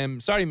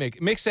 Sorry, Mick.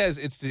 Mick says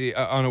it's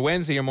on a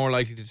Wednesday you're more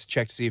likely to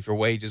check to see if your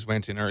wages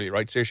went in early.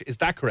 Right, Saoirse? Is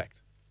that correct?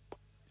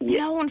 Yeah.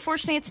 No,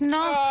 unfortunately, it's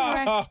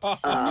not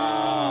correct.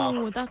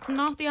 No, that's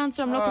not the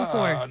answer I'm looking for.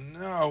 Oh,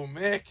 no,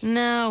 Mick.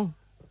 No.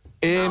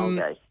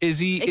 Okay.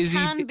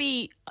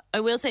 I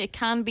will say it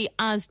can be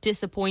as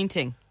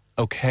disappointing.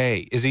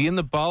 Okay. Is he in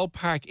the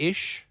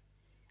ballpark-ish?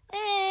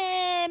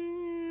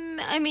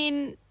 I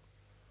mean,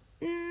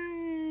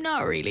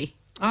 not really.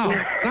 Oh,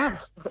 damn.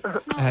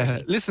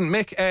 Listen,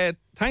 Mick,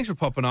 thanks for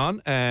popping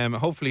on.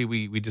 Hopefully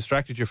we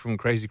distracted you from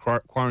crazy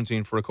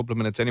quarantine for a couple of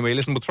minutes anyway.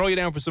 Listen, we'll throw you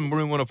down for some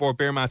Room 104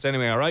 beer mats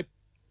anyway, all right?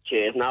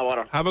 Cheers, now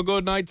water. Have a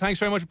good night. Thanks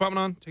very much for popping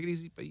on. Take it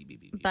easy.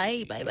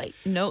 Bye.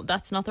 No,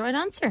 that's not the right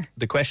answer.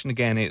 The question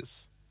again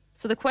is?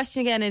 So the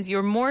question again is,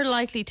 you're more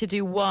likely to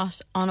do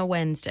what on a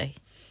Wednesday?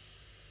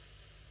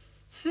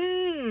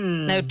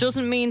 Now, it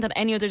doesn't mean that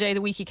any other day of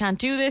the week you can't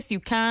do this. You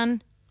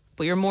can,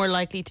 but you're more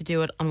likely to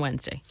do it on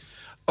Wednesday.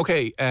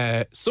 Okay,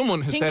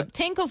 someone has said...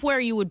 Think of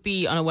where you would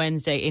be on a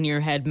Wednesday in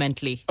your head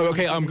mentally.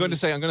 Okay, I'm going to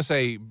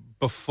say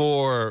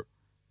before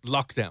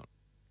lockdown.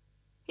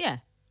 Yeah.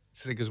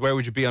 Because where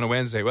would you be on a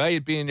Wednesday? Well,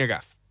 you'd be in your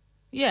gaff.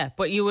 Yeah,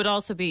 but you would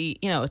also be,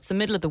 it's the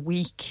middle of the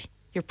week.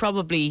 You're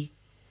probably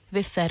a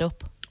bit fed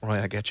up.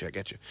 Right, I get you.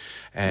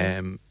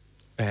 Well,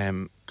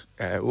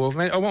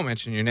 I won't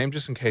mention your name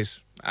just in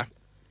case...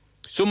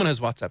 Someone has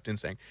WhatsApped in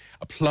saying,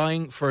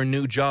 applying for a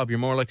new job, you're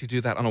more likely to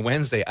do that on a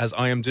Wednesday, as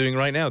I am doing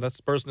right now. That's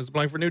the person who's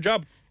applying for a new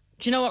job.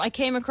 Do you know what? I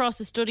came across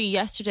a study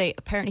yesterday.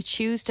 Apparently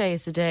Tuesday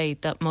is the day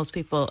that most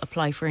people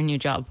apply for a new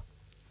job.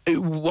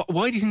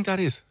 Why do you think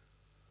that is?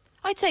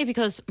 I'd say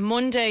because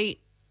Monday,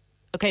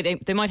 okay,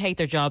 they might hate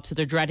their job, so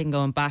they're dreading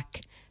going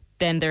back.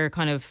 Then they're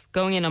kind of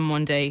going in on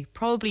Monday,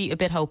 probably a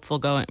bit hopeful,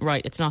 going,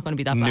 right, it's not going to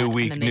be that bad. New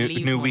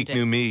week,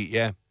 new me,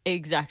 yeah.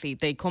 Exactly.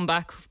 They come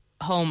back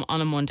home on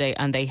a Monday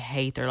and they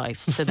hate their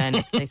life. So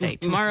then they say,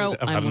 tomorrow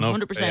I'm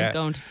 100%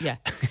 going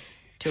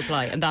to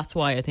apply. And that's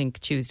why I think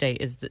Tuesday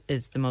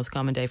is the most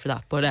common day for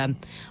that. But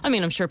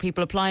I'm sure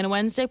people apply on a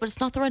Wednesday, but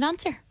it's not the right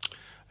answer.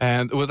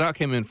 Well, that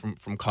came in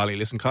from Collie.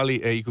 Listen,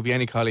 Collie, you could be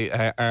any Collie.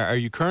 Are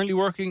you currently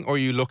working or are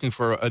you looking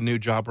for a new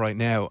job right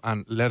now?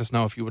 And let us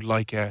know if you would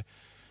like a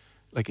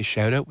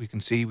shout out. We can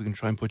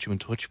try and put you in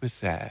touch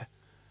with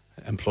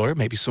employer.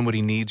 Maybe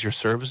somebody needs your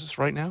services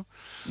right now.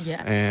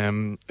 Yeah.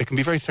 It can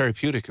be very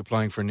therapeutic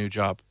applying for a new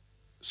job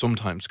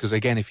sometimes, because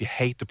again, if you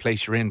hate the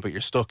place you're in but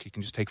you're stuck, you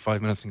can just take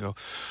 5 minutes and go,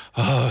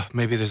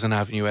 maybe there's an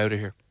avenue out of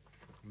here.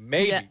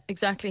 Maybe. Yeah,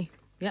 exactly.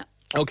 Yeah.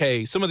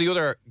 Okay, some of the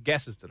other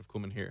guesses that have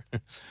come in here.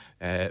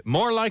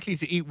 More likely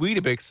to eat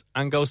Weetabix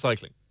and go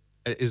cycling.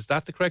 Is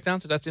that the correct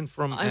answer? That's in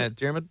from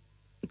Dermot?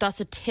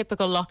 That's a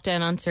typical lockdown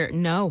answer.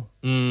 No.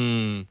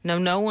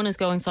 No one is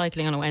going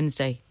cycling on a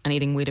Wednesday and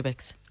eating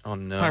Weetabix. Oh,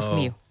 no. Apart from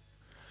you.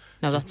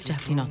 No, that's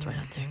definitely not the right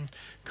answer.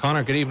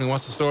 Connor, good evening.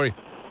 What's the story?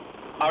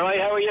 All right,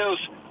 how are you?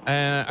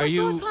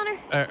 Good, Connor.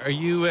 Are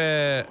you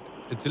a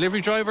delivery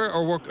driver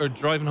or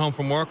driving home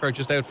from work or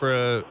just out for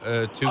a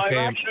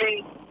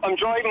 2K? I'm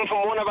driving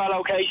from one of our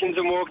locations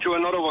in work to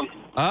another one.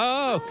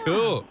 Oh,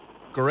 cool.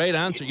 Great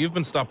answer. You've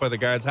been stopped by the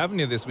guards, haven't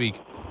you, this week?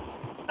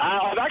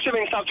 I've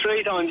actually been stopped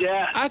 3 times,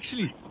 yeah.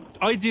 Actually,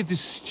 I did the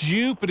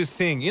stupidest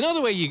thing. You know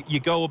the way you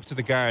go up to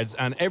the guards,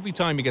 and every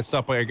time you get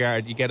stopped by a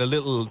guard, you get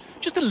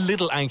just a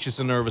little anxious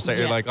and nervous that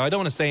you're like, I don't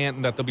want to say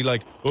anything that they'll be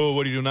like, oh,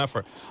 what are you doing that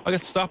for? I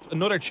got stopped,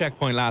 another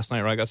checkpoint last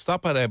night, right? I got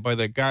stopped by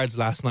the guards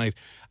last night,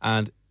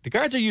 and the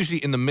guards are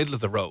usually in the middle of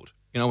the road.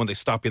 You know, when they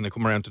stop you and they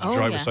come around to the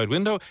driver's side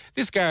window.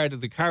 This guard,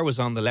 the car was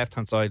on the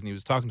left-hand side, and he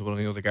was talking to one of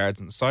the other guards,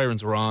 and the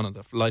sirens were on and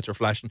the lights were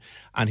flashing,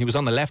 and he was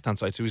on the left-hand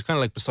side, so he was kind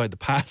of like beside the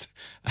path,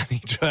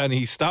 and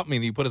he stopped me,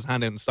 and he put his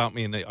hand out and stopped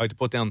me, and I had to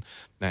put down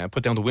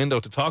the window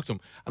to talk to him.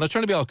 And I was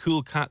trying to be all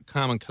cool,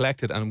 calm and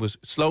collected, and was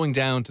slowing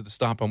down to the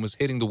stop and was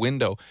hitting the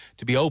window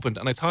to be opened,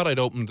 and I thought I'd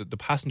opened the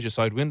passenger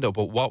side window,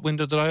 but what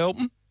window did I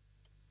open?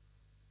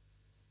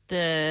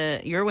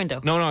 Your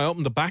window. No, I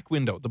opened the back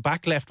window, the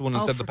back left one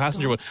instead of the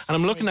passenger one. And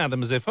I'm looking at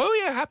him as if,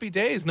 oh yeah, happy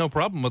days, no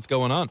problem, what's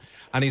going on?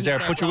 And he's there,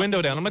 put your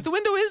window down. I'm like, the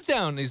window is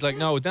down. And he's like,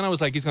 no. Then I was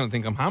like, he's going to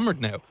think I'm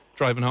hammered now,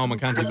 driving home and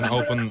can't even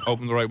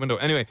open the right window.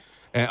 Anyway,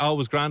 all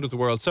was grand with the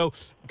world. So,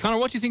 Conor,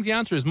 what do you think the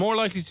answer is? More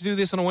likely to do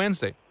this on a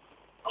Wednesday?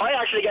 I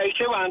actually gave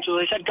two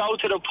answers. I said go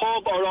to the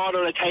pub or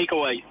order a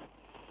takeaway.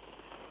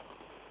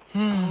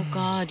 Oh,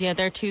 God, yeah,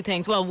 there are two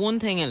things. Well, one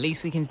thing at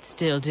least we can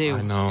still do.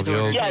 I know, is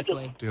order a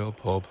takeaway. The old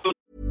pub.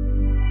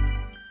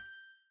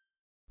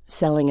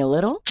 Selling a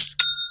little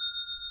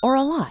or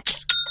a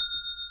lot?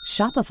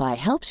 Shopify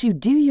helps you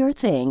do your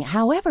thing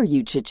however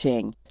you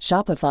cha-ching.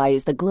 Shopify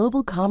is the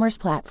global commerce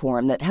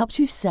platform that helps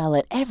you sell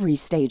at every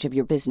stage of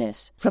your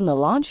business. From the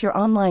launch your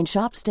online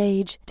shop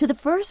stage to the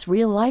first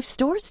real-life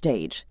store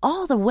stage,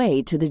 all the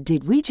way to the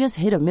did we just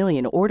hit a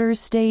million orders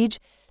stage.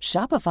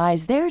 Shopify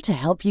is there to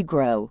help you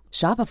grow.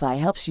 Shopify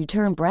helps you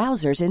turn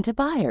browsers into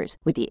buyers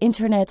with the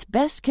internet's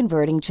best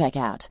converting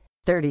checkout.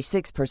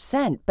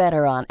 36%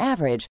 better on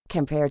average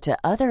compared to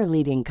other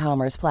leading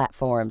commerce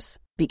platforms.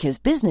 Because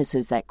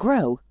businesses that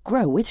grow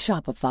with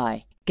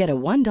Shopify. Get a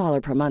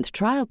 $1 per month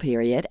trial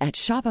period at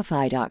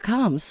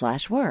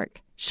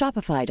shopify.com/work.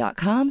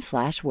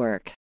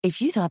 Shopify.com/work. If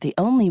you thought the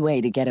only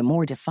way to get a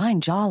more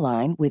defined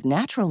jawline with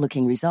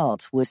natural-looking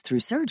results was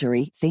through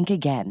surgery, think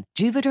again.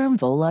 Juvederm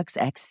Volux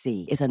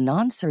XC is a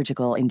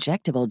non-surgical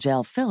injectable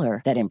gel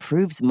filler that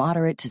improves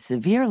moderate to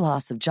severe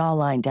loss of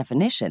jawline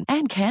definition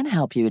and can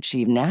help you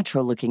achieve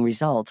natural-looking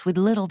results with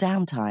little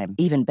downtime.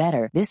 Even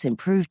better, this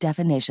improved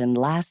definition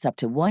lasts up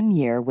to 1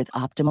 year with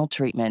optimal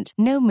treatment.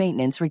 No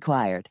maintenance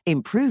required.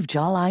 Improve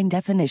jawline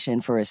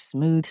definition for a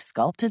smooth,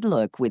 sculpted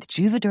look with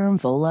Juvederm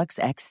Volux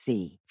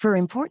XC. For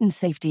important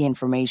safety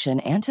information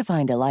and to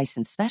find a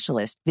licensed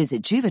specialist,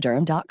 visit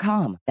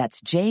Juvederm.com.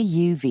 That's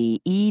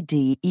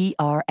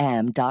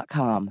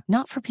JUVEDERM.com.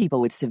 Not for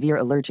people with severe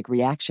allergic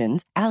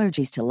reactions,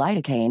 allergies to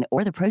lidocaine,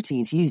 or the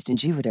proteins used in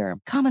Juvederm.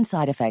 Common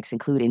side effects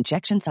include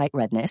injection site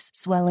redness,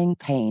 swelling,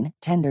 pain,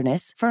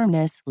 tenderness,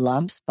 firmness,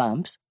 lumps,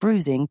 bumps,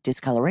 bruising,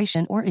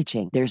 discoloration, or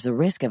itching. There's a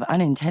risk of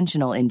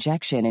unintentional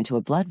injection into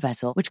a blood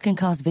vessel, which can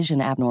cause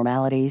vision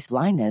abnormalities,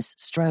 blindness,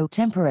 stroke,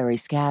 temporary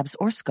scabs,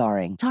 or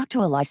scarring. Talk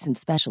to a licensed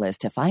specialist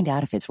to find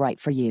out if it's right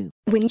for you.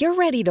 When you're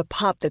ready to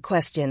pop the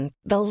question,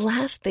 the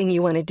last thing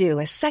you want to do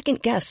is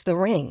second-guess the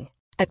ring.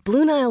 At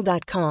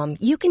BlueNile.com,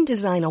 you can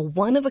design a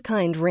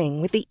one-of-a-kind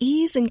ring with the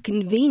ease and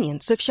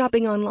convenience of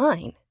shopping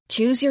online.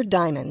 Choose your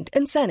diamond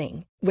and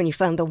setting. When you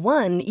find the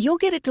one, you'll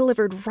get it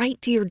delivered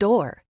right to your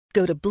door.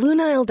 Go to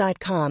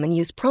BlueNile.com and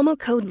use promo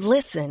code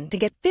LISTEN to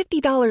get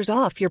 $50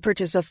 off your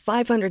purchase of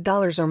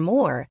 $500 or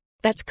more.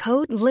 That's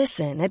code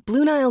LISTEN at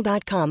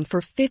BlueNile.com for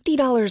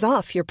 $50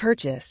 off your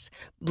purchase.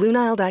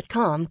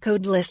 BlueNile.com,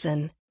 code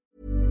LISTEN.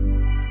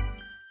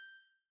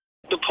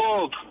 The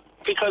pub,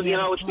 because, you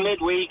know, it's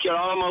midweek, you're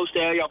almost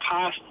there, you're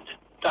past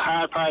the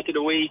hard part of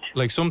the week.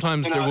 Like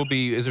sometimes there will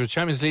be, is there a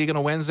Champions League on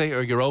a Wednesday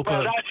or Europa?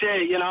 Well, that's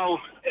it, you know.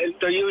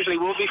 There usually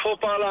will be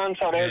football on,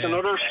 so there's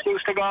another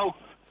excuse to go.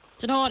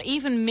 Do you know what?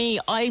 Even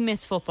me, I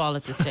miss football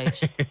at this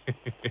stage.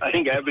 I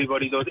think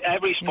everybody does.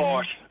 Every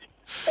sport.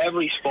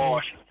 Every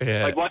sport.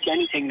 Yeah. I'd watch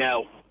anything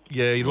now.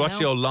 Yeah, you'd watch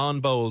the old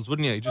lawn bowls,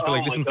 wouldn't you? You'd just be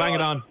like, listen, bang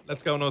it on.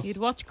 Let's go nuts. You'd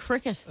watch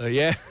cricket.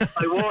 Yeah.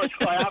 I would.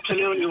 I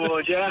absolutely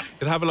would, yeah.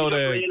 You'd have a load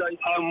of... realise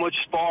how much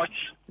sports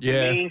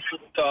means to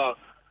the dog.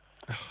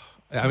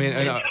 I mean,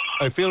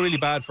 I feel really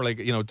bad for, like,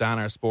 you know, Dan,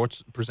 our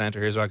sports presenter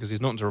here as well, because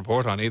he's nothing to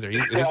report on either. He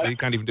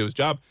can't even do his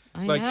job.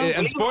 Like,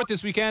 and sport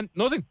this weekend,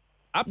 nothing.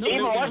 Absolutely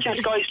even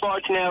watching Sky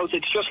Sports now,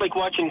 it's just like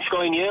watching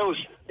Sky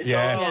News. It's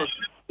all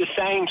the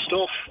same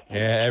stuff.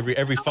 Yeah,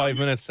 every 5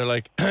 minutes they're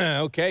like,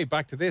 okay,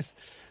 back to this.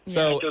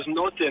 So it does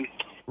nothing.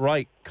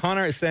 Right,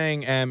 Conor is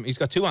saying he's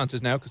got two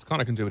answers now because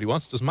Conor can do what he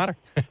wants. Doesn't matter.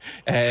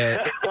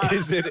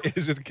 Is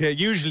it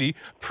usually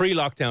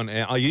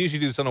pre-lockdown? I usually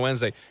do this on a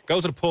Wednesday.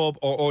 Go to the pub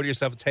or order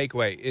yourself a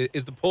takeaway.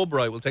 Is the pub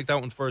right? We'll take that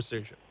one first,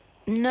 Saoirse.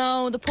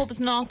 No, the pub is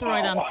not the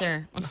right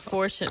answer.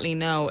 Unfortunately,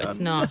 no, it's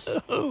not.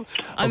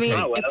 I mean,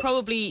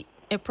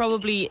 it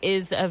probably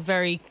is a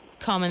very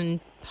common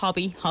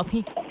hobby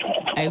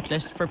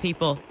outlet for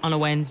people on a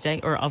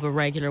Wednesday or of a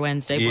regular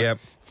Wednesday. But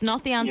it's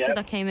not the answer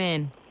that came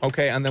in.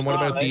 Okay, and then what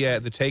about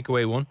the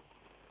takeaway one?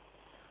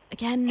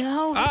 Again,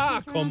 no.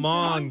 Come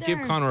on,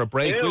 give Conor a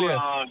break, will you?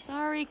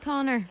 Sorry,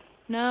 Conor.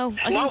 No.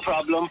 No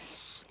problem.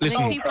 Listen.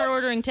 I think people are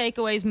ordering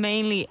takeaways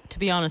mainly, to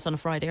be honest, on a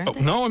Friday, aren't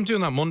they? No, I'm doing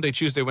that Monday,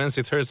 Tuesday,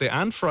 Wednesday, Thursday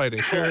and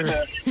Friday. Sure.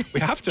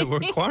 We have to.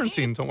 We're in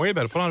quarantine. Don't worry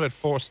about it. Put on about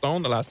 4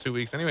 stone the last 2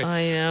 weeks anyway.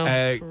 I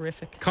know.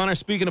 Terrific. Connor,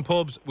 speaking of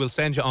pubs, we'll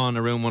send you on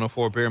a Room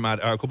 104 beer mat,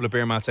 or a couple of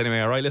beer mats anyway.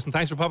 All right, listen,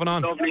 thanks for popping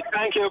on. Lovely.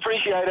 Thank you.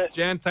 Appreciate it.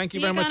 Jen, thank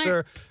you very much,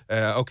 sir.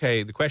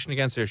 Okay, the question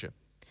again, Saoirse.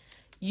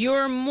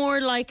 You're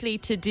more likely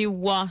to do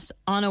what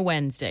on a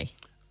Wednesday?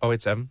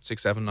 087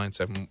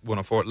 6797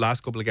 104.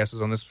 Last couple of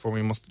guesses on this before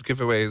we must give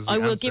away his I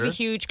will answer. give a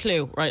huge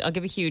clue. Right, I'll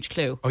give a huge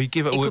clue. Oh, you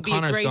give it. Well, could be a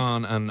Connor's great-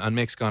 gone and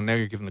Mick's gone. Now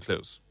you're giving the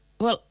clues.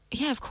 Well,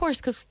 yeah, of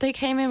course, because they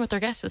came in with their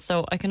guesses,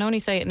 so I can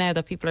only say it now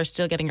that people are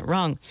still getting it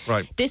wrong.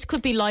 Right. This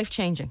could be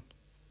life-changing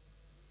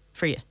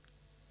for you.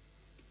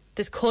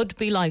 This could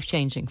be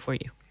life-changing for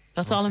you.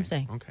 That's all I'm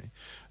saying. Okay.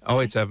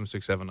 087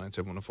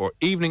 6797 104.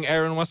 Evening,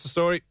 Erin. What's the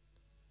story?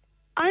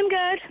 I'm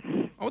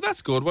good. Oh,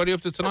 that's good. What are you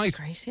up to tonight?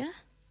 That's great, yeah.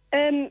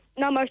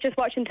 Not much, just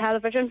watching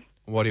television.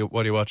 What are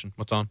you watching?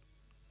 What's on?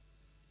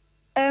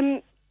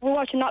 We're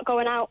watching Not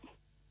Going Out.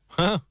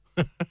 Huh?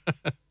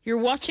 You're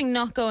watching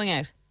Not Going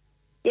Out.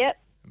 Yep.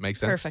 Makes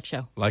sense. Perfect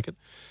show. Like it.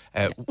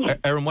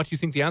 Erin, what do you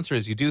think the answer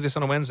is? You do this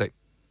on a Wednesday.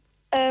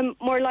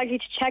 More likely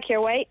to check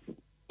your weight.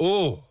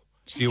 Oh.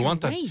 Do you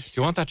want that? weight. Do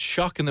you want that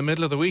shock in the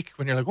middle of the week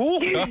when you're like, oh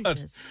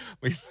God,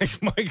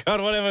 my God,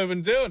 what have I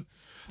been doing?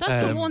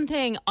 That's the one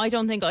thing I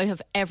don't think I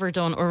have ever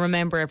done or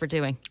remember ever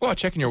doing. What,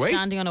 checking your weight?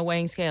 Standing on a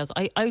weighing scales.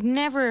 I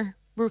never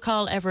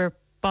recall ever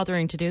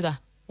bothering to do that.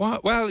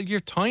 What? Well, you're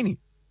tiny.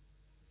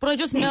 But I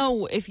just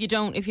know if you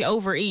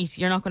overeat,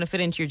 you're not going to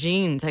fit into your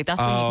jeans. Like, that's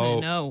when you kind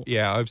of know.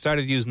 Yeah, I've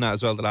started using that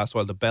as well the last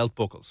while, the belt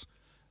buckles.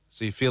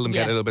 So you feel them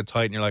get a little bit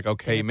tight and you're like,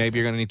 okay, maybe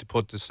you're going to need to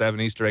put the 7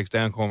 Easter eggs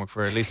down, Cormac,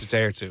 for at least a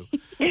day or two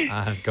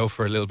and go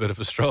for a little bit of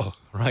a stroll,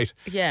 right?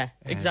 Yeah,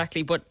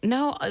 exactly. But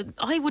no,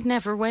 I would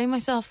never weigh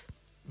myself.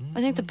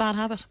 I think it's a bad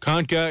habit.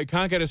 Can't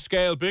get a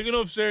scale big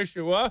enough,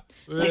 Saoirse, what?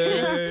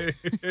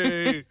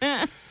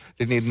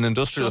 They need an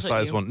industrial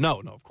size one.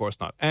 No, of course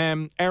not.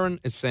 Erin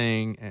is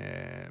saying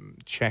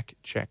check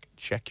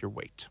your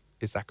weight.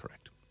 Is that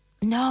correct?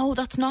 No,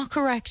 that's not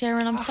correct,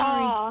 Erin. I'm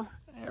sorry.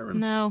 Erin.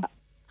 No.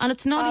 And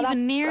it's not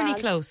even nearly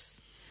grand. close.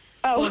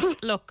 Oh.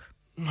 But look,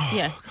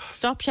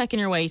 stop checking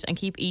your weight and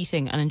keep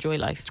eating and enjoy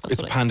life. That's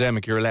It's a what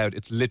pandemic. You're allowed.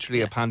 It's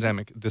literally a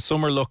pandemic. The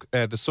summer look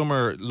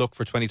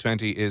for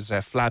 2020 is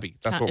flabby.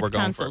 That's what we're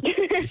going for.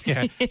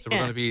 Yeah, so we're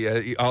going to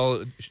be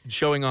all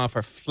showing off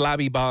our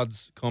flabby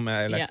bods come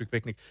Electric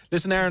Picnic.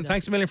 Listen, Erin,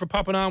 thanks a million for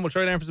popping on. We'll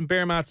try down for some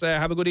beer mats.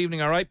 Have a good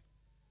evening. All right.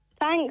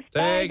 Thanks.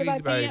 Take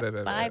it Bye.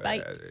 easy.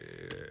 Bye.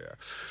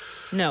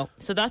 No,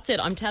 so that's it.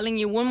 I'm telling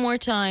you one more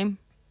time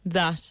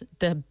that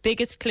the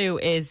biggest clue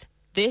is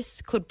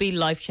this could be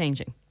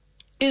life-changing.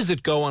 Is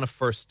it go on a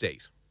first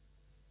date?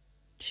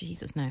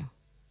 Jesus, now.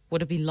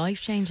 Would it be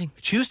life-changing?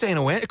 Tuesday in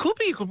a way. It could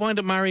be. You could wind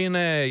up marrying,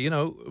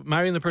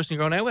 marrying the person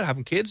you're going out with,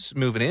 having kids,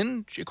 moving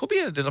in. It could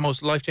be the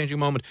most life-changing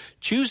moment.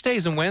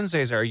 Tuesdays and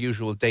Wednesdays are our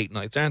usual date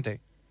nights, aren't they?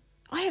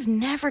 I have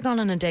never gone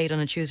on a date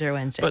on a Tuesday or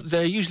Wednesday. But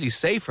they're usually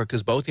safer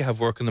because both you have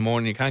work in the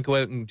morning. You can't go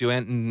out and do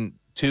anything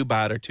too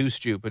bad or too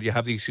stupid. You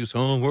have the excuse,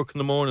 work in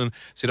the morning,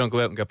 so you don't go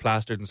out and get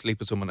plastered and sleep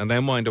with someone and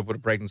then wind up with a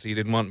pregnancy you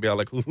didn't want and be all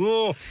like,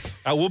 oh,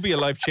 that would be a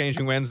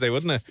life-changing Wednesday,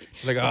 wouldn't it?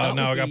 Like, oh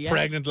no, I got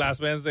pregnant last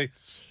Wednesday.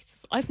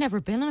 Jesus, I've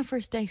never been on a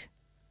first date.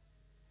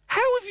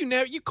 How have you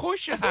never? Of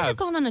course you I've have. Never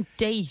gone on a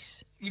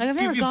date. You've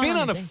been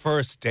on a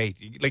first date.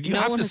 Like you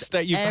have to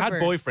stay. You've had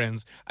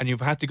boyfriends and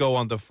you've had to go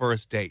on the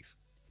first date.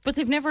 But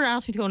they've never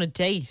asked me to go on a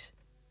date.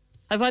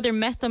 I've either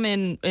met them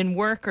in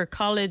work or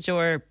college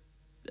or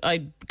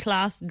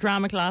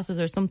drama classes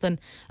or something,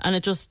 and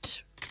it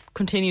just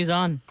continues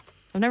on.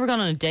 I've never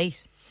gone on a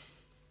date.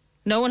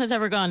 No one has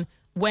ever gone,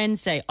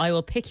 Wednesday, I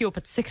will pick you up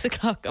at 6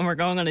 o'clock and we're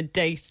going on a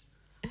date.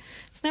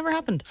 It's never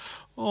happened.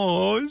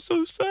 Oh, it's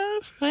so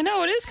sad. I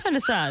know, it is kind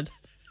of sad.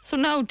 So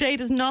no,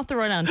 date is not the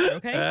right answer,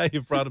 okay?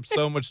 You've brought up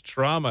so much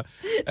trauma.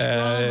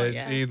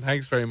 Dean,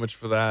 thanks very much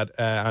for that.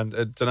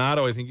 And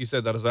Donato, I think you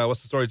said that as well.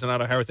 What's the story,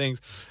 Donato? How are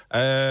things?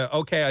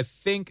 Okay, I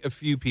think a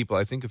few people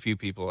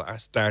are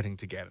starting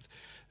to get it.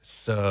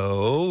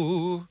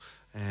 So,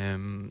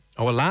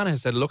 Alana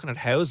has said looking at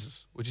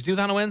houses. Would you do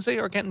that on a Wednesday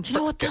or getting you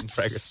know what? getting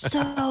pregnant?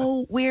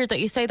 So weird that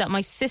you say that.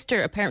 My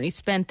sister apparently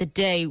spent the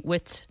day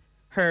with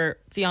her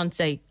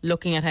fiance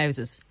looking at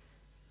houses.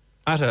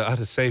 At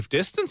a safe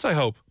distance, I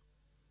hope.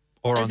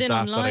 Or as on in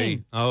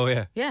online. Oh,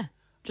 yeah. Yeah.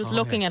 Just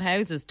looking at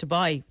houses to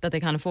buy that they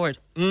can't afford.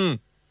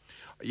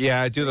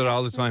 Yeah, I do that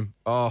all the time.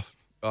 Oh,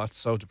 it's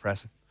so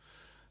depressing.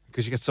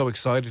 Because you get so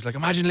excited. Like,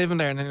 imagine living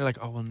there. And then you're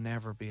like, we'll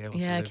never be able to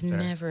live there. Yeah, I can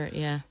never,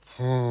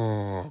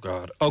 Oh,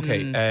 God.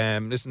 Okay,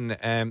 listen,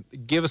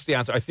 give us the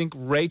answer. I think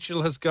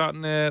Rachel has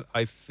gotten it.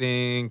 I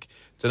think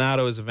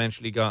Donato has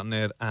eventually gotten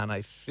it. And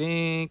I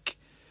think,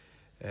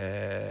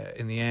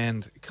 in the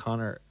end,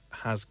 Connor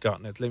has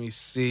gotten it. Let me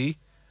see.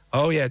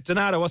 Oh, yeah.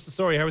 Donato, what's the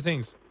story? How are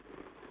things?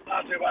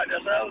 Not too bad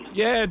yourself.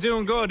 Yeah,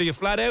 doing good. Are you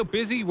flat out?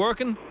 Busy?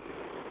 Working?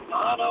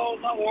 No,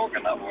 not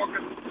working.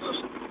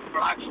 Just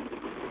relaxing.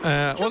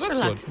 Well, that's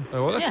relaxing. Good.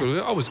 Well, that's good.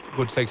 Always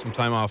good to take some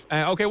time off.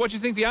 Okay, what do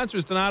you think the answer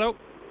is, Donato?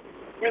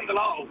 Win the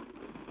lotto.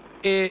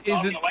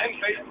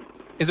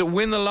 Is it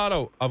win the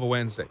lotto of a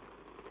Wednesday?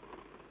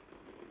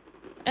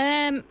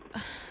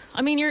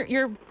 I mean,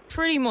 you're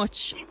pretty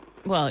much.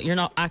 Well, you're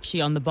not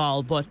actually on the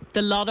ball, but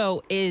the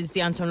lotto is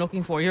the answer I'm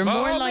looking for. You're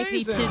more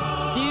likely to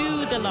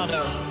do the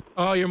lotto.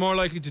 Oh, you're more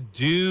likely to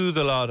do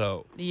the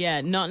lotto.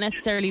 Yeah, not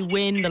necessarily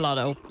win the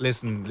lotto.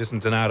 Listen,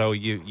 Donato, we'll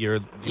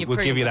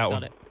give you that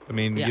one. I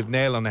mean, you've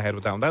nailed on the head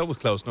with that one. That was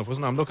close enough,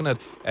 wasn't it? I'm looking at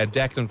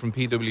Declan from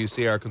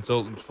PwC, our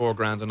consultant,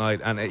 $4,000 a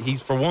night, and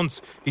he's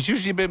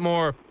usually a bit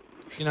more,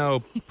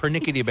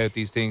 pernickety about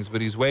these things,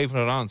 but he's waving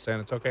it on, saying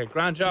it's okay.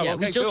 Grand job. Yeah,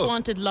 okay, we just cool.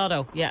 wanted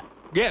lotto. Yeah.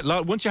 Yeah,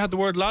 once you had the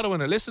word lotto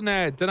in it. Listen,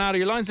 Donato,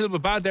 your line's a little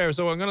bit bad there,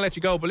 so I'm going to let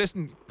you go. But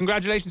listen,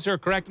 congratulations, sir.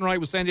 Correct and right.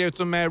 We'll send you out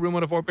some Room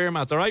 104 beer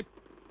mats, all right?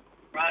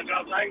 Grand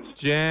job, thanks.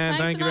 Jen,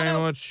 Thanks, thank you very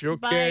much.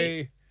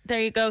 Okay. Bye.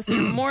 There you go. So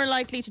you're more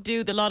likely to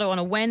do the lotto on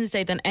a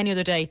Wednesday than any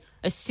other day.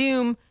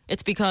 Assume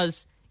it's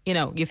because,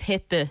 you've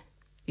hit the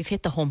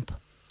hump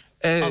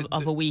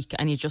of a week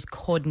and you just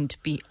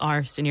couldn't be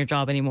arsed in your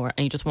job anymore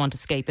and you just want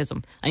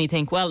escapism. And you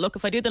think, well, look,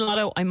 if I do the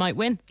lotto, I might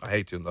win. I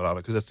hate doing the lotto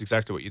because that's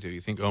exactly what you do.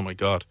 You think, oh my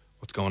God,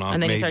 what's going on?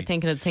 And then you start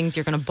thinking of the things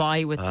you're going to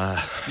buy with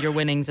your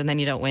winnings, and then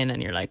you don't win,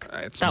 and you're like,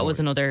 that was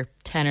another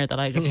tenner that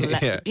I just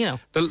let,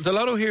 The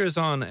lotto here is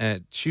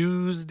on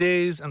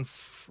Tuesdays and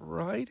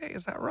Friday,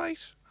 is that right?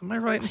 Am I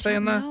right in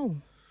saying that? No.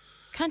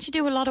 Can't you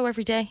do a lotto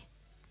every day?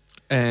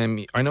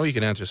 I know you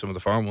can enter some of the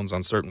foreign ones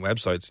on certain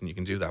websites and you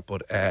can do that,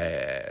 but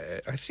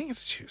I think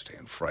it's Tuesday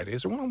and Friday.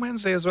 Is there one on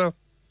Wednesday as well?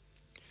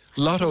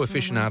 Lotto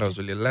aficionados,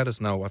 will you let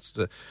us know what's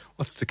the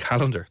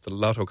calendar, the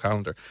Lotto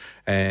calendar?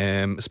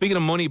 Speaking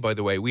of money, by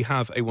the way, we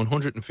have a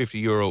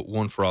 €150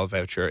 one for all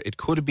voucher. It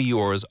could be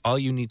yours. All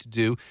you need to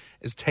do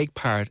is take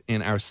part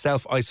in our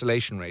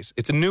self-isolation race.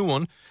 It's a new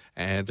one.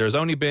 There's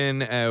only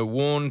been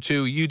 1,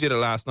 2. You did it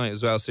last night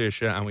as well,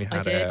 Saoirse, and we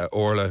had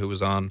Orla who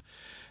was on.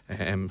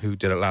 Who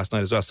did it last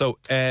night as well. So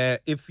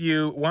if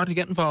you want to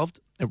get involved,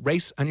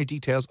 race and your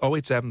details,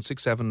 087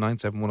 67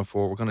 97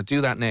 104. We're going to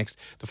do that next.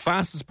 The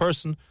fastest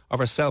person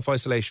of our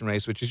self-isolation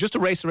race, which is just a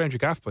race around your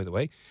gaff, by the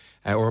way,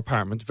 or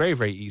apartment. Very,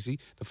 very easy.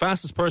 The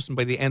fastest person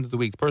by the end of the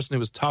week, the person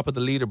who is top of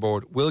the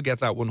leaderboard, will get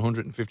that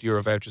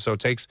 €150 voucher. So it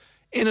takes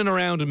in and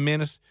around a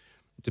minute,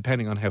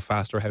 depending on how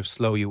fast or how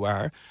slow you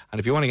are. And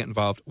if you want to get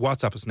involved,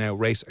 WhatsApp us now,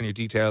 race and your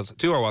details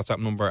to our WhatsApp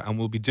number, and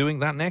we'll be doing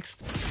that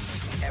next.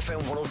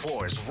 FM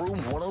 104's Room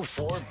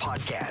 104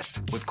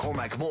 podcast with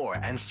Cormac Moore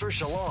and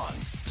Saoirse Long.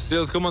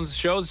 Still to come on the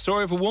show, the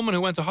story of a woman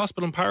who went to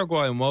hospital in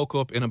Paraguay and woke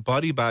up in a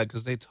body bag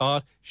because they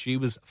thought she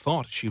was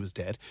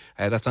dead.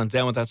 That's on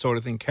Down With That Sort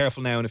of Thing.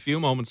 Careful now in a few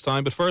moments'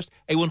 time. But first,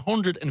 a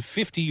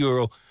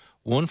 €150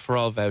 one for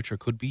all voucher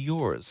could be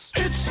yours.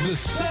 It's the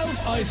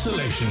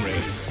self-isolation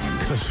race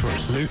because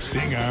we're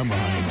losing our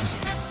minds.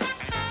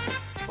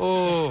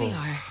 Yes, we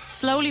are.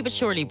 Slowly but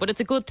surely, but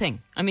it's a good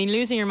thing. I mean,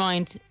 losing your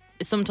mind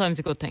is sometimes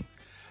a good thing.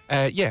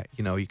 You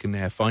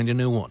can find a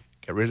new one.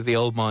 Get rid of the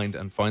old mind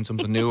and find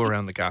something new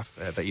around the gaff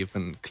that you've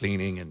been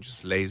cleaning and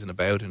just lazing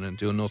about in and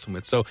doing nothing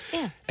with. So,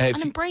 and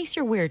embrace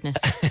your weirdness.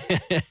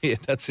 Yeah,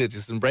 that's it.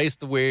 Just embrace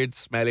the weird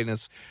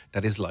smelliness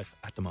that is life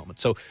at the moment.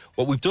 So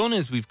what we've done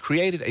is we've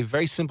created a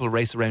very simple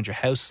race around your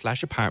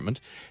house/apartment.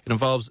 It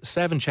involves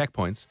 7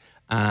 checkpoints.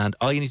 And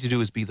all you need to do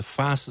is be the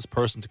fastest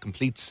person to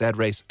complete said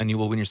race, and you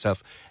will win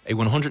yourself a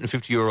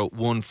 €150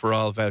 one for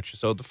all voucher.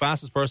 So the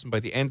fastest person by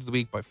the end of the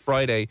week, by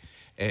Friday,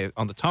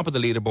 on the top of the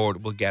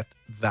leaderboard, will get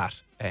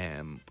that.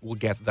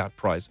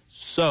 Prize.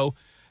 So,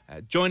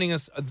 joining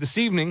us this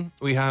evening,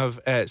 we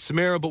have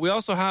Samira, but we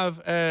also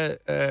have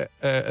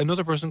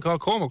another person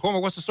called Cormac.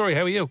 Cormac, what's the story?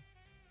 How are you?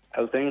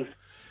 How's things?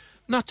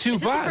 Not too bad.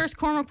 Is this the first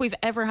Cormac we've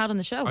ever had on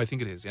the show? I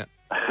think it is. Yeah.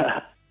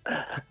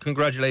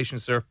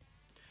 Congratulations, sir.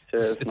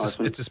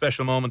 It's a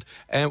special moment.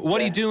 What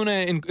are you doing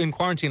in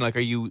quarantine? Like, are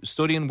you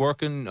studying,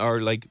 working,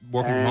 or like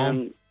working from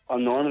home?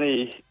 I'm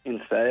normally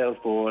in sales,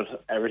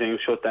 but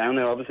everything's shut down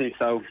now, obviously.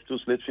 So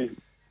just literally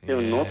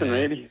doing nothing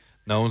really.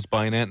 No one's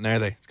buying anything, are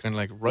they? It's kind of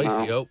like,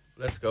 right,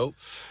 let's go.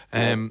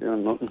 And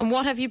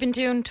what have you been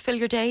doing to fill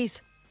your days?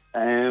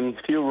 A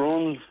few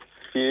runs,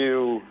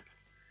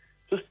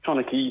 just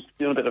trying to keep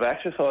doing a bit of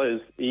exercise,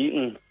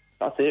 eating.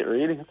 That's it,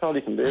 really. That's all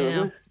you can do,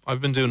 isn't it? I've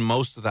been doing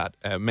most of that,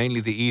 mainly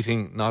the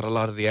eating, not a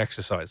lot of the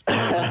exercise. But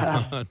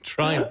I'm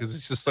trying because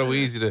it's just so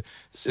easy to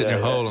sit in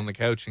your hole on the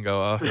couch and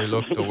go, here,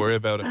 look, don't worry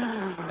about it.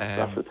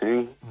 That's the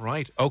thing.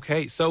 Right,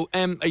 okay. So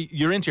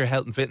you're into your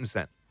health and fitness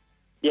then?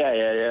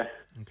 Yeah.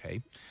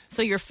 Okay.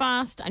 So you're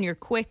fast and you're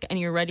quick and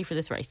you're ready for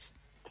this race?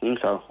 I think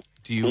so.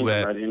 Do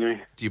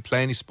you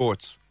play any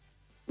sports?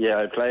 Yeah,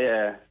 I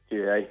play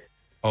GAA.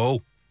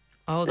 Oh,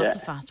 that's a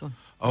fast one.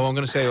 Oh, I'm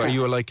going to say, are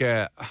you like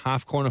a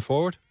half corner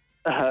forward?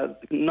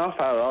 Not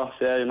far off.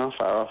 Yeah, you're not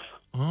far off.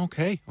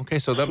 Okay.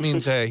 So that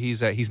means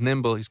he's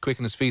nimble, he's quick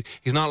on his feet.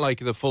 He's not like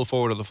the full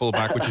forward or the full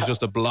back, which is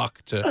just a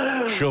block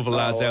to shovel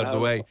lads out of the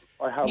way.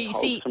 I have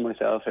hope for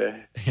myself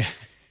here. Yeah.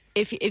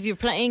 If you're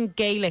playing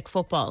Gaelic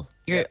football,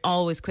 you're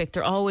always quick.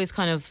 They're always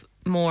kind of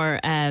more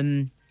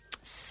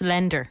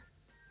slender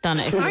than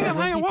if you're a rugby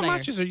player. What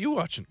matches are you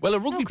watching? Well, a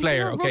rugby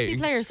player, okay. Rugby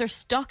players, they're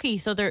stocky,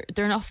 so they're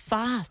not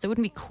fast. They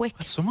wouldn't be quick.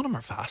 Well, some of them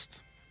are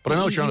fast. But I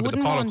know what you're on about. The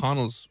wouldn't Paul want-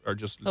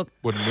 O'Connells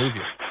wouldn't move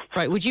you.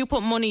 Right, would you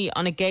put money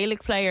on a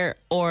Gaelic player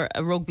or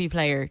a rugby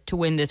player to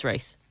win this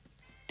race?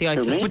 The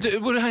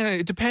isolation. But hang on,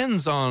 it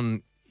depends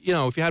on,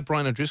 if you had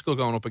Brian O'Driscoll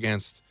going up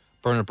against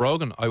Bernard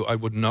Brogan, I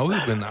would know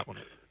who'd win that one.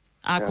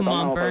 Come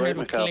on, Bernard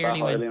would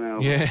clearly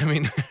win. Yeah, I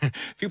mean,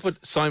 if you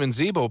put Simon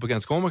Zebo up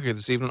against Cormac here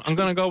this evening, I'm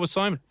going to go with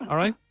Simon, all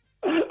right?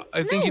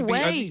 I think No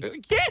way.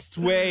 Yes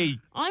way.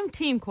 I'm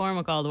Team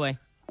Cormac all the way.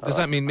 Does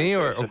that mean me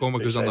or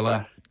Cormac who's on the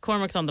line?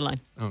 Cormac's on the line.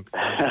 Okay.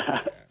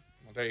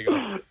 Well, there you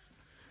go.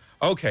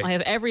 Okay. I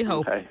have every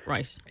hope.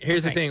 Right.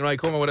 Here's the thing, right,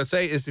 Cormac, what I'd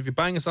say is if you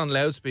bang us on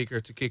loudspeaker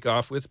to kick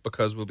off with,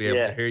 because we'll be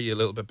able to hear you a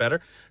little bit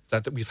better,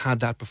 that we've had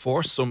that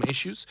before, some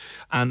issues.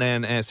 And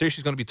then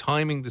Saoirse's going to be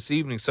timing this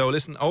evening. So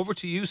listen, over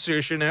to you,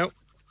 Saoirse, now.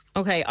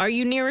 Okay, are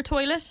you near a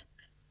toilet?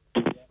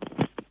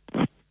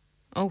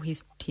 Oh,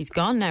 he's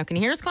gone now. Can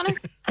you hear us, Connor?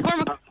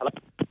 Cormac.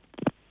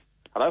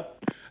 Hello?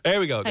 There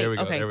we go, Hey, there we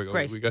go, okay, there we go.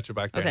 great. We got your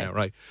back there Okay. now,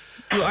 right.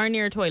 You are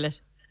near a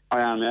toilet. I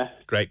am, yeah.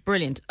 Great.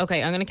 Brilliant.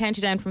 Okay, I'm going to count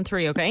you down from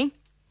 3, okay?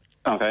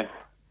 Okay.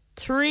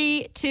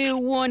 3, 2,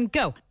 1,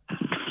 go.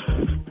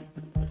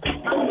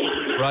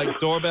 Right,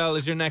 doorbell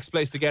is your next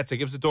place to get to.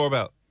 Give us the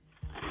doorbell.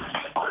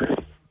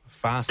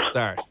 Fast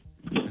start.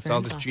 It's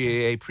all this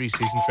GAA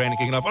pre-season training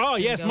kicking off. Oh,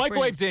 yes, go,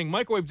 microwave ding.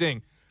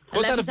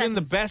 Could that 11 have been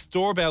the best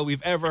doorbell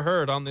we've ever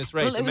heard on this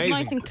race? Well, it was Amazing.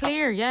 nice and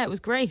clear. Yeah, it was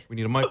great. We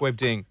need a microwave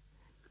ding.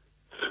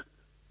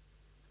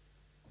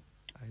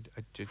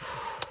 I did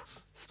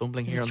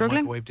stumbling here on the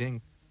Struggling? microwave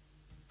ding.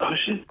 Oh,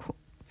 shit.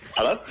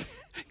 Hello?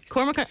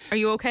 Cormac, are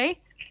you okay?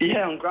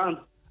 Yeah, I'm grand.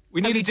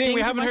 We need a you ding. We dinged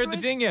the haven't heard the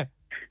microwave? ding yet.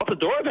 What's the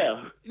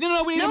doorbell?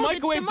 No, we need a No, the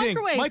microwave ding.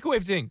 microwave.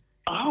 Microwave ding.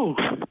 Oh.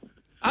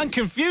 And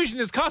confusion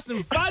is costing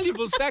him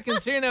valuable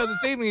seconds here now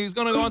this evening. He's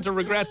going to go on to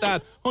regret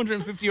that.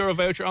 €150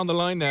 voucher on the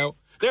line now.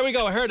 There we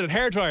go. I heard it.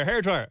 Hairdryer.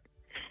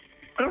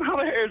 I don't have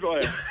a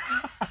hairdryer.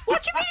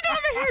 What do you mean you don't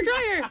have a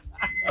hairdryer?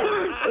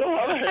 I don't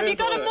have a hairdryer. Have you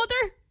got a mother?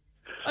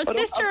 A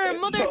sister or a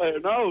mother?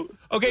 No.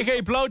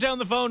 Okay, blow down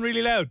the phone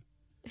really loud.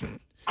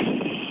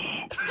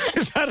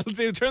 That'll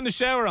do. Turn the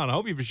shower on. I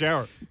hope you have a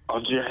shower. Oh,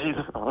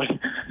 Jesus. All right.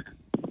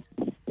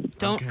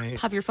 Don't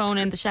have your phone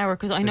in the shower,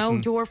 because I know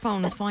your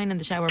phone is fine in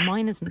the shower.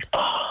 Mine isn't.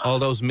 All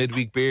those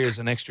midweek beers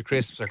and extra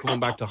crisps are coming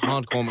back to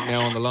haunt Cormac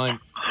now on the line.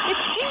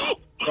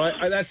 Right,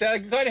 that's it. I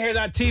can kind of hear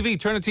that. TV.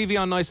 Turn the TV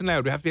on nice and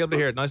loud. We have to be able to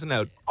hear it nice and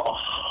loud.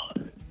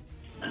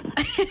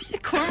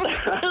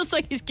 Cormac feels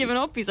like he's given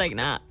up. He's like,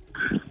 nah.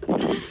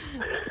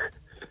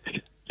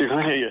 You're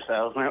going to hear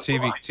yourself now.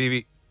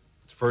 TV.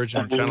 It's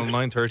Virgin, channel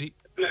 930.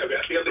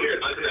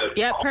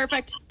 Yeah,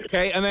 perfect.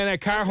 Okay, and then a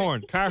car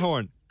horn.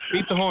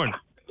 Beep the horn.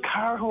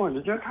 Car horn.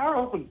 Is your car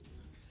open?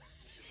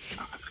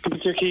 Give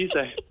us your keys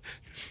there.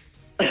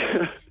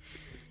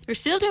 You're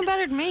still doing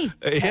better than me.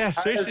 Yeah,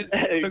 seriously.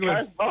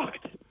 Car's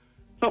locked.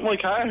 It's not my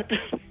car.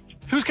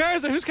 Whose car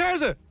is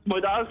it? My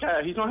dad's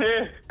car. He's not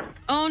here.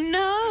 Oh,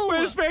 no.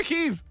 Where's the spare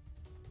keys?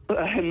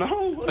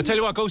 No. I tell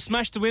you what, go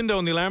smash the window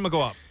and the alarm will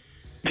go off.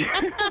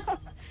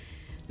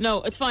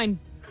 No, it's fine.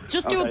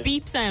 Just do a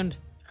beep sound.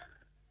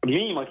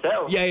 Me,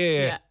 myself?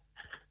 Yeah.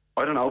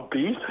 I don't know,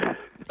 beep?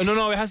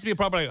 No, it has to be a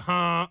proper, like,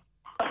 huh?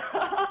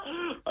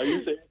 Are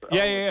you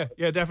serious?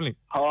 Yeah, definitely.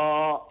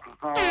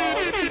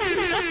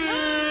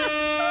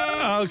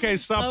 Okay,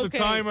 stop the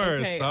timer.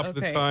 Okay, Stop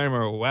the okay.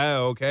 timer.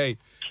 Wow, okay.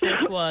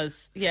 This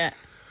was, yeah.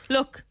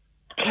 Look,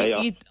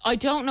 I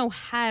don't know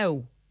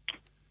how,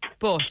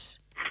 but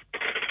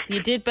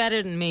you did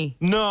better than me.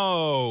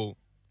 No.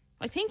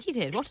 I think you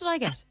did. What did I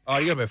get? Oh,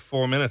 you got about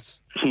 4 minutes.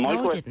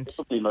 No, I didn't.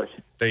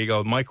 There you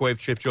go. Microwave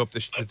tripped you up. The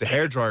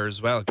hairdryer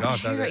as well.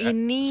 God, You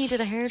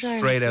needed a hairdryer.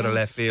 straight out of yes.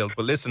 left field.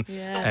 But listen,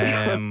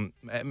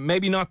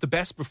 maybe not the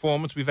best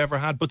performance we've ever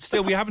had, but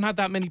still, we haven't had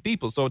that many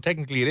people. So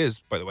technically it is,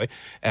 by the way.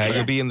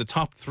 You'll be in the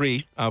top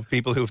 3 of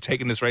people who have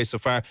taken this race so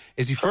far.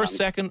 Is he first,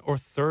 second, or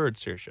third,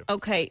 Saoirse?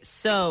 Okay,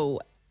 so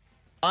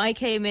I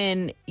came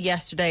in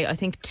yesterday, I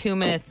think 2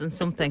 minutes and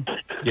something.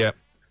 Yeah.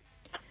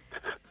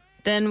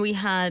 Then we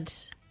had...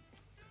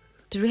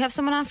 Did we have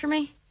someone after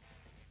me?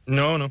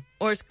 No.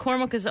 Or is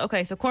Cormac is...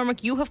 Okay, so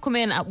Cormac, you have come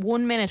in at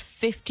 1 minute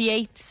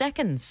 58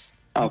 seconds.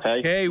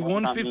 Okay,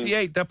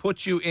 1:58. That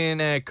puts you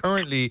in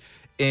currently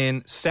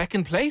in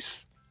second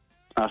place.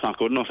 That's not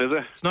good enough, is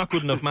it? It's not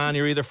good enough, man.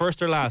 You're either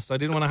first or last. I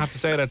didn't want to have to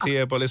say that to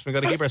you, but listen,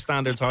 we've got to keep our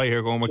standards high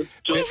here, Cormac.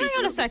 Wait, hang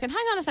on a second.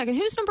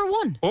 Who's number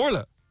 1?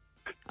 Orla.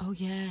 Oh,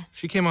 yeah.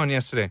 She came on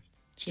yesterday.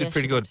 She did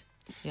pretty good.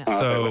 Yeah.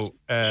 So,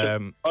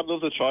 I'd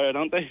love to try it,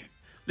 don't they?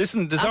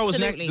 listen, there's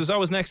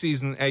always next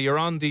season. You're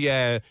on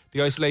the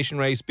isolation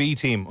race B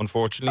team,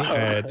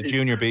 unfortunately, the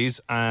junior Bs,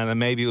 and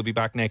maybe you'll be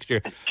back next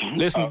year.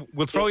 Listen,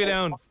 we'll throw you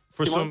down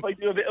for Do you some. want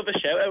to do a bit of a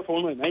shout out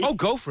for one, mate? Oh,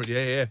 go for it!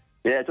 Yeah.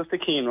 Yeah, just to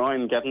Keane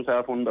Ryan get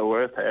himself one of the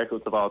worst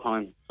haircuts of all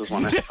time. Just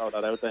want to throw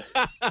that out there.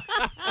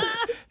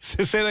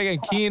 So say that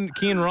again.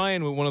 Keane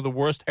Ryan with one of the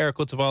worst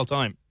haircuts of all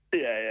time.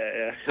 Yeah.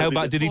 How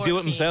bad? Did he do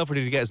it himself, or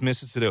did he get his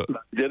missus to do it?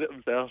 He did it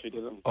himself.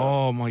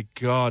 Oh my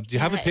God! Do you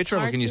have a Yeah, picture it's of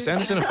it? hard Can you to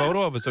send us in a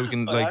photo of it so we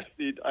can I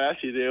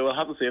actually do. I'll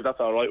have to see if that's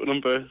all right with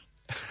him first.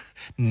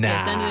 Nah.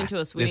 Yeah, send it in to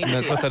us. We Listen, need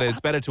to see what's it. that? It's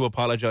better to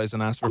apologise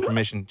and ask for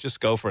permission. Just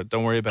go for it.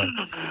 Don't worry about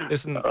it.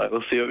 Listen, All right,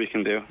 we'll see what we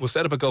can do. we'll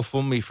set up a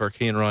GoFundMe for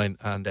Cian Ryan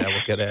and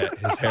we'll get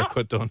his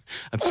haircut done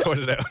and sort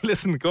it out.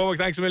 Listen, Cormac,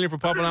 thanks a million for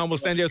popping on. We'll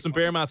send you out some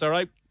beer mats, all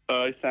right? All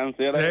right, sounds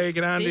good. Take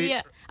it, Andy. See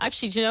ya.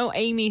 Actually, do you know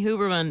Amy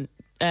Huberman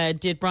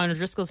did Brian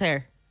O'Driscoll's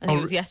hair? I think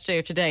it was yesterday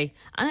or today.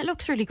 And it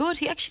looks really good.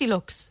 He actually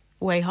looks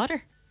way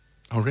hotter.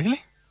 Oh,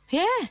 really?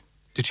 Yeah.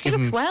 Did you He give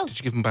him? looks well. Did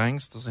you give him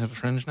bangs? Does he have a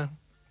fringe now?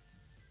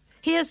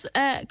 He has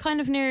kind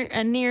of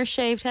near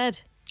shaved head.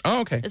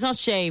 Oh, okay. It's not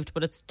shaved,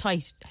 but it's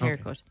tight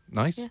haircut.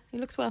 Nice. Yeah, he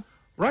looks well.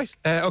 Right.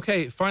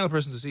 Okay. Final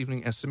person this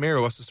evening,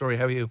 Samira. What's the story?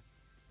 How are you?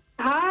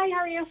 Hi,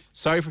 how are you?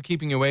 Sorry for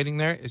keeping you waiting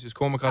there. It's just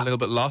Cormac got a little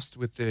bit lost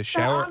with the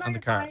shower and the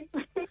car.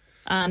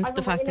 And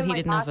the fact that he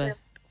didn't have a...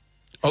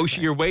 Oh,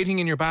 you're waiting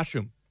in your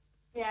bathroom.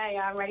 Yeah,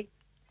 I'm ready.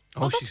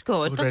 Oh, that's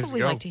good. That's ready what we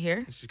go. like to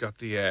hear. She's got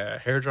the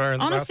hairdryer in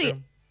the Honestly,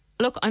 bathroom.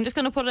 look, I'm just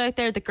going to put it out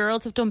there. The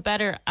girls have done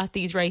better at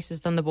these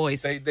races than the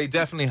boys. They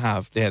definitely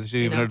have. Yeah, there's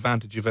even an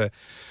advantage.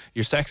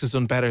 Your sex has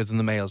done better than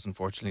the males,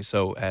 unfortunately.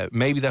 So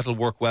maybe that'll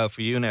work well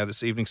for you now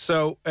this evening.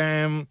 So,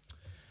 Samira,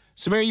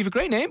 you have a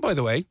great name, by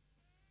the way.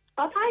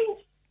 Oh,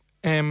 thanks.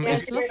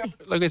 Is it's lovely.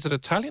 Like, is it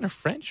Italian or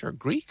French or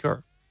Greek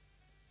or?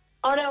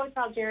 Oh, no, it's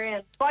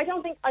Algerian. But I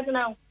don't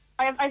know.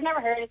 I've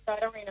never heard it, so I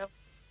don't really know.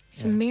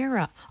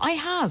 Samira. I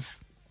have.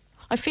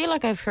 I feel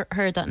like I've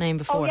heard that name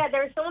before. Oh, yeah,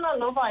 there was someone on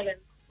Love Island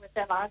with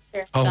their last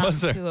year. Oh, That's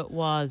was there? who it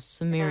was.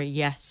 Samira,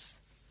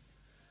 yes.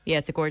 Yeah,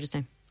 it's a gorgeous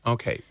name.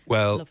 Okay,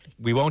 well,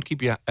 we won't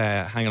keep you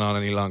hanging on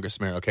any longer,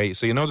 Samira, okay?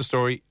 So you know the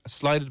story. A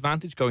slight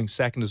advantage going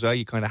second as well.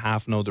 You kind of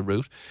half know the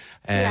route.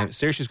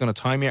 Saoirse's going to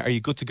time you. Are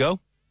you good to go?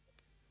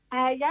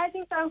 Yeah, I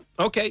think so.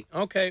 Okay.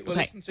 Well,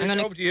 listen, I'm going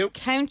Saoirse, over to you.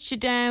 count you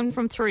down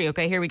from 3.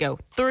 Okay, here we go.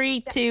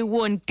 3, 2,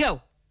 1,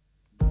 go.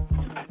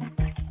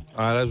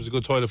 That was a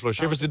good toilet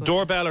flush. If it's a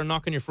doorbell or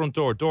knock on your front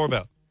door,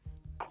 doorbell.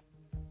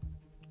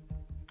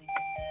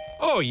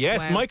 Oh,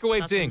 yes, Wow,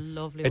 microwave that's a ding.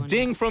 lovely A one,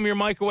 ding from your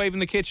microwave in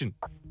the kitchen.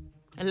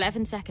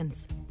 11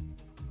 seconds.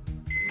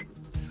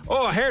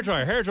 Oh, a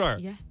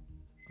hairdryer. Yeah. I'm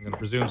going to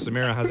presume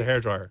Samira has a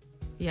hairdryer.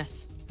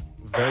 Yes.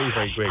 Very,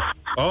 very quick.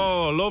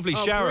 Oh, lovely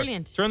shower.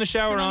 Brilliant. Turn the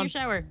shower Turn on. your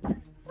shower.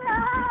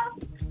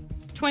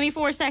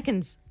 24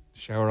 seconds.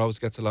 Shower always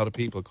gets a lot of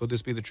people. Could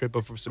this be the trip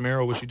up for Samira,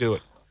 or will she do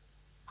it?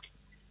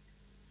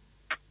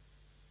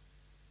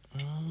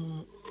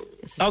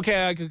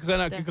 Okay, I could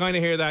kind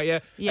of hear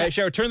that, yeah.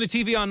 Shower, turn the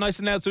TV on nice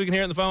and loud so we can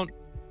hear it on the phone.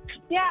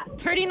 Yeah.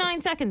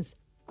 39 seconds.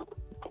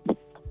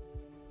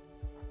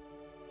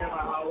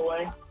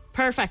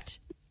 Perfect.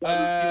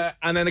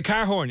 And then the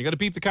car horn. You got to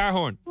beep the car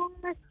horn.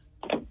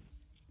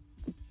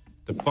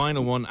 The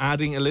final one,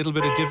 adding a little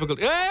bit of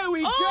difficulty. There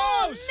we go!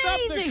 Stop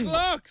the amazing.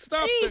 clock!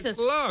 Stop Jesus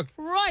the clock!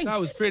 Christ. That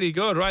was pretty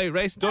good, right?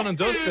 Race done and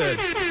dusted.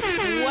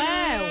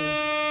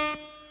 Wow.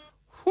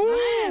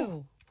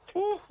 Wow.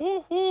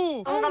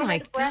 Oh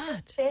my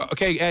God.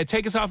 Okay,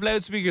 take us off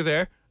loudspeaker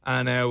there,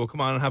 and we'll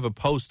come on and have a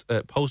post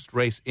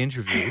race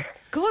interview.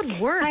 Good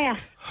work.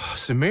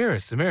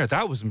 Samira,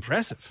 that was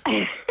impressive.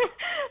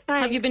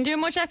 Have you been doing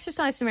much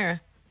exercise,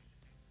 Samira?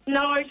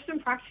 No, I've just been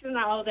practicing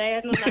that all day.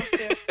 I don't know to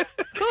do.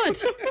 Good.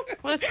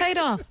 Well, it's paid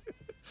off.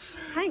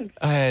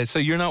 Thanks. So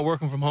you're not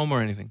working from home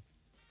or anything?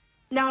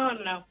 No.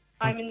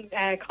 I'm in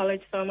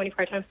college, so I'm only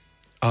part-time.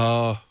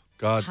 Oh,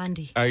 God.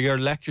 Handy. Are your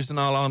lectures and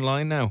all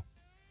online now?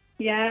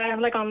 Yeah, I have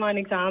like online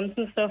exams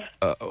and stuff.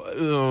 I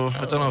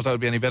don't know if that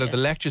would be any better. The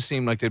lectures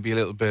seem like they'd be a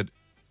little bit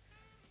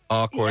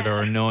awkward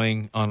or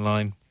annoying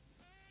online.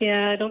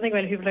 Yeah, I don't think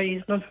many people are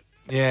using them.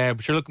 Yeah,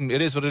 but you're looking,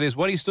 it is what it is.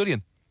 What are you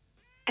studying?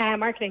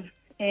 Marketing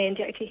in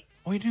DIT.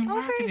 Oh, you're doing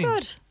marketing? Very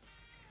good.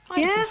 I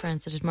had some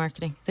friends that did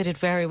marketing. They did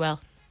very well.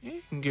 Yeah,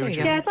 you can give it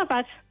it's not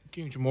bad.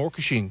 Give it your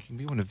marketing. You can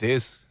be one of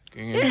these.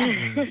 Doing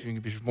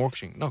a bit of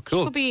marketing. No, cool.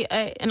 She could be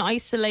an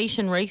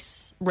isolation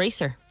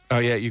racer. Oh,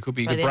 yeah, you could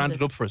By the brand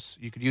end it of up for us.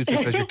 You could use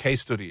this as your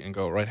case study and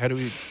go, right, how do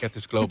we get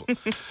this global?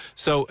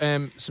 So,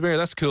 Samira,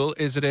 that's cool.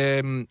 Is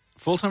it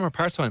full-time or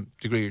part-time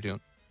degree you're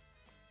doing?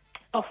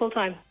 Oh,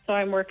 full-time. So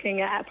I'm working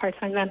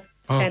part-time then.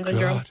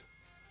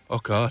 Oh,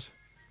 God.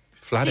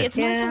 Flat See, it. it's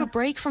nice to have a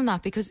break from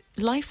that because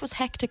life was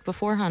hectic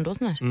beforehand,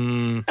 wasn't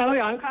it? Oh,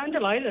 yeah, I'm kind of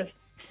delighted.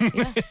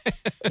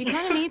 You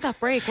kind of need that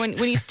break. When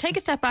you take a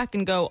step back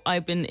and go,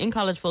 I've been in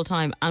college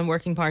full-time and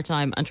working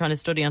part-time and trying to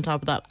study on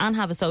top of that and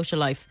have a social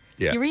life.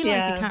 Yeah. You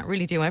realise you can't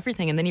really do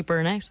everything and then you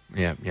burn out.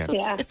 Yeah. So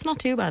it's not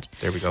too bad.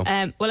 There we go.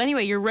 Well,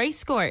 anyway, your race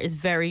score is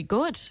very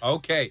good.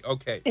 Okay.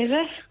 Is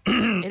it?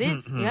 It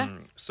is, yeah.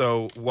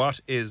 So what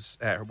is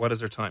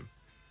her time?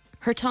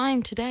 Her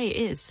time today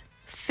is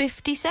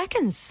 50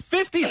 seconds.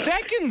 50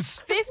 seconds?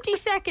 50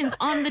 seconds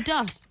on the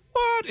dot.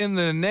 What in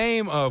the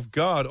name of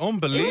God?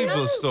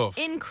 Unbelievable stuff.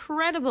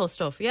 Incredible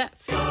stuff, yeah.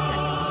 50 seconds.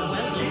 So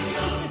well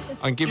done.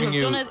 I'm giving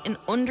You've done it in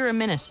under a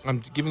minute. I'm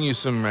giving you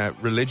some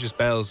religious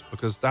bells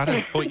because that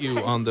has put you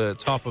on the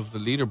top of the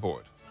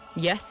leaderboard.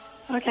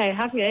 Yes. Okay,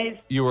 happy days.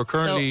 You are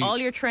currently... So all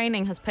your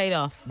training has paid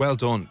off. Well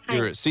done.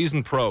 You're a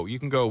seasoned pro. You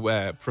can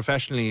go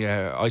professionally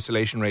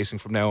isolation racing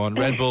from now on.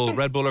 Red Bull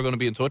are going to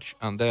be in touch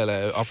and they'll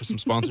offer some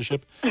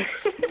sponsorship.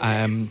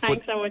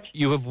 Thanks so much.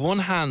 You have one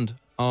hand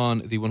on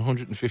the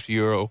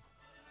 €150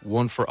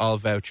 one for all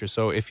voucher.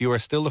 So if you are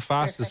still the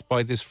fastest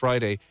by this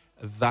Friday,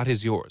 that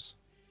is yours.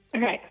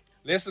 Okay.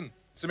 Listen,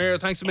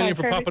 Samira, thanks a million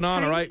for popping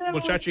on, all right?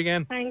 We'll chat you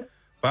again. Thanks.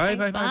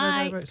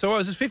 Bye. So what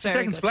was this, 50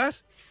 seconds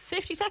flat?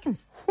 50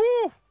 seconds.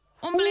 Woo.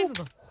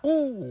 Unbelievable.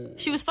 Ooh.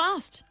 She was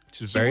fast.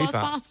 She was very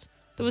fast.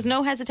 There was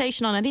no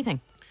hesitation on anything.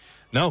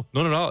 No,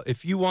 none at all.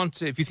 If you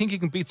think you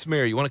can beat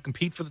Samira, you want to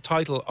compete for the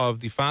title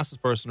of the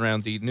fastest person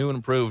around the new and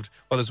improved,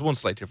 well, there's one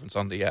slight difference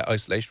on the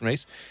isolation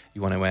race.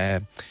 You want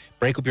to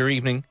break up your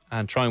evening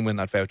and try and win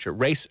that voucher.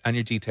 Race and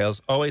your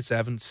details,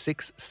 087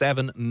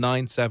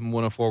 6797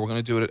 104. We're going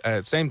to do it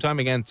at the same time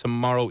again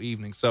tomorrow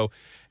evening. So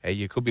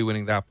you could be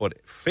winning that, but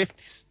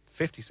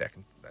 50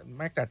 seconds.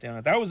 Mark that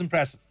down. That was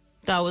impressive.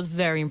 That was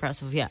very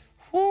impressive, yeah.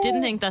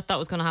 Didn't think that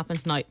was going to happen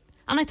tonight.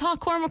 And I thought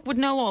Cormac would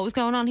know what was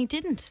going on. He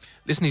didn't.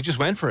 Listen, he just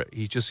went for it.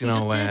 He just,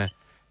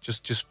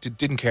 just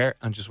didn't care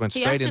and just went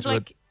straight into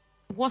it.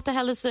 What the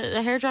hell is a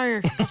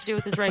hairdryer got to do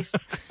with this race?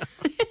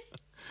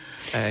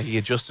 He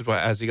adjusted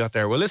as he got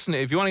there. Well, listen,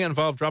 if you want to get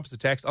involved, drop us a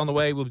text. On the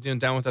way, we'll be doing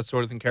Down With That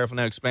Sort of Thing. Careful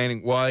now,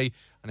 explaining why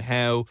and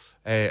how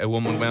a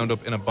woman wound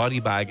up in a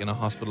body bag in a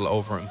hospital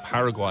over in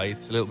Paraguay.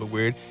 It's a little bit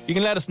weird. You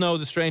can let us know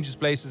the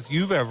strangest places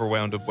you've ever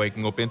wound up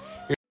waking up in.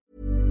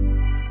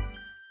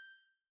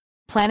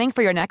 Planning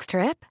for your next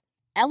trip?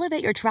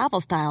 Elevate your travel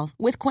style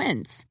with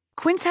Quince.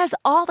 Quince has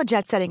all the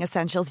jet-setting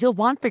essentials you'll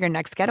want for your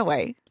next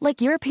getaway,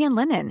 like European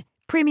linen,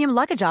 premium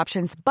luggage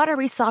options,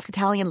 buttery soft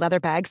Italian leather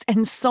bags,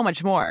 and so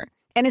much more.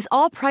 And is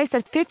all priced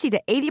at 50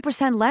 to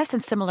 80% less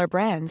than similar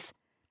brands.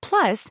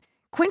 Plus,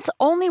 Quince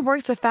only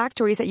works with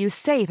factories that use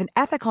safe and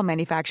ethical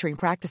manufacturing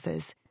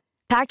practices.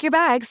 Pack your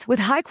bags with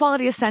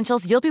high-quality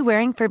essentials you'll be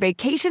wearing for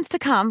vacations to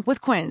come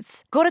with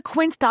Quince. Go to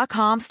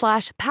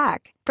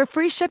quince.com/pack for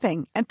free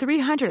shipping and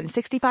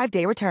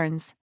 365-day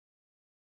returns.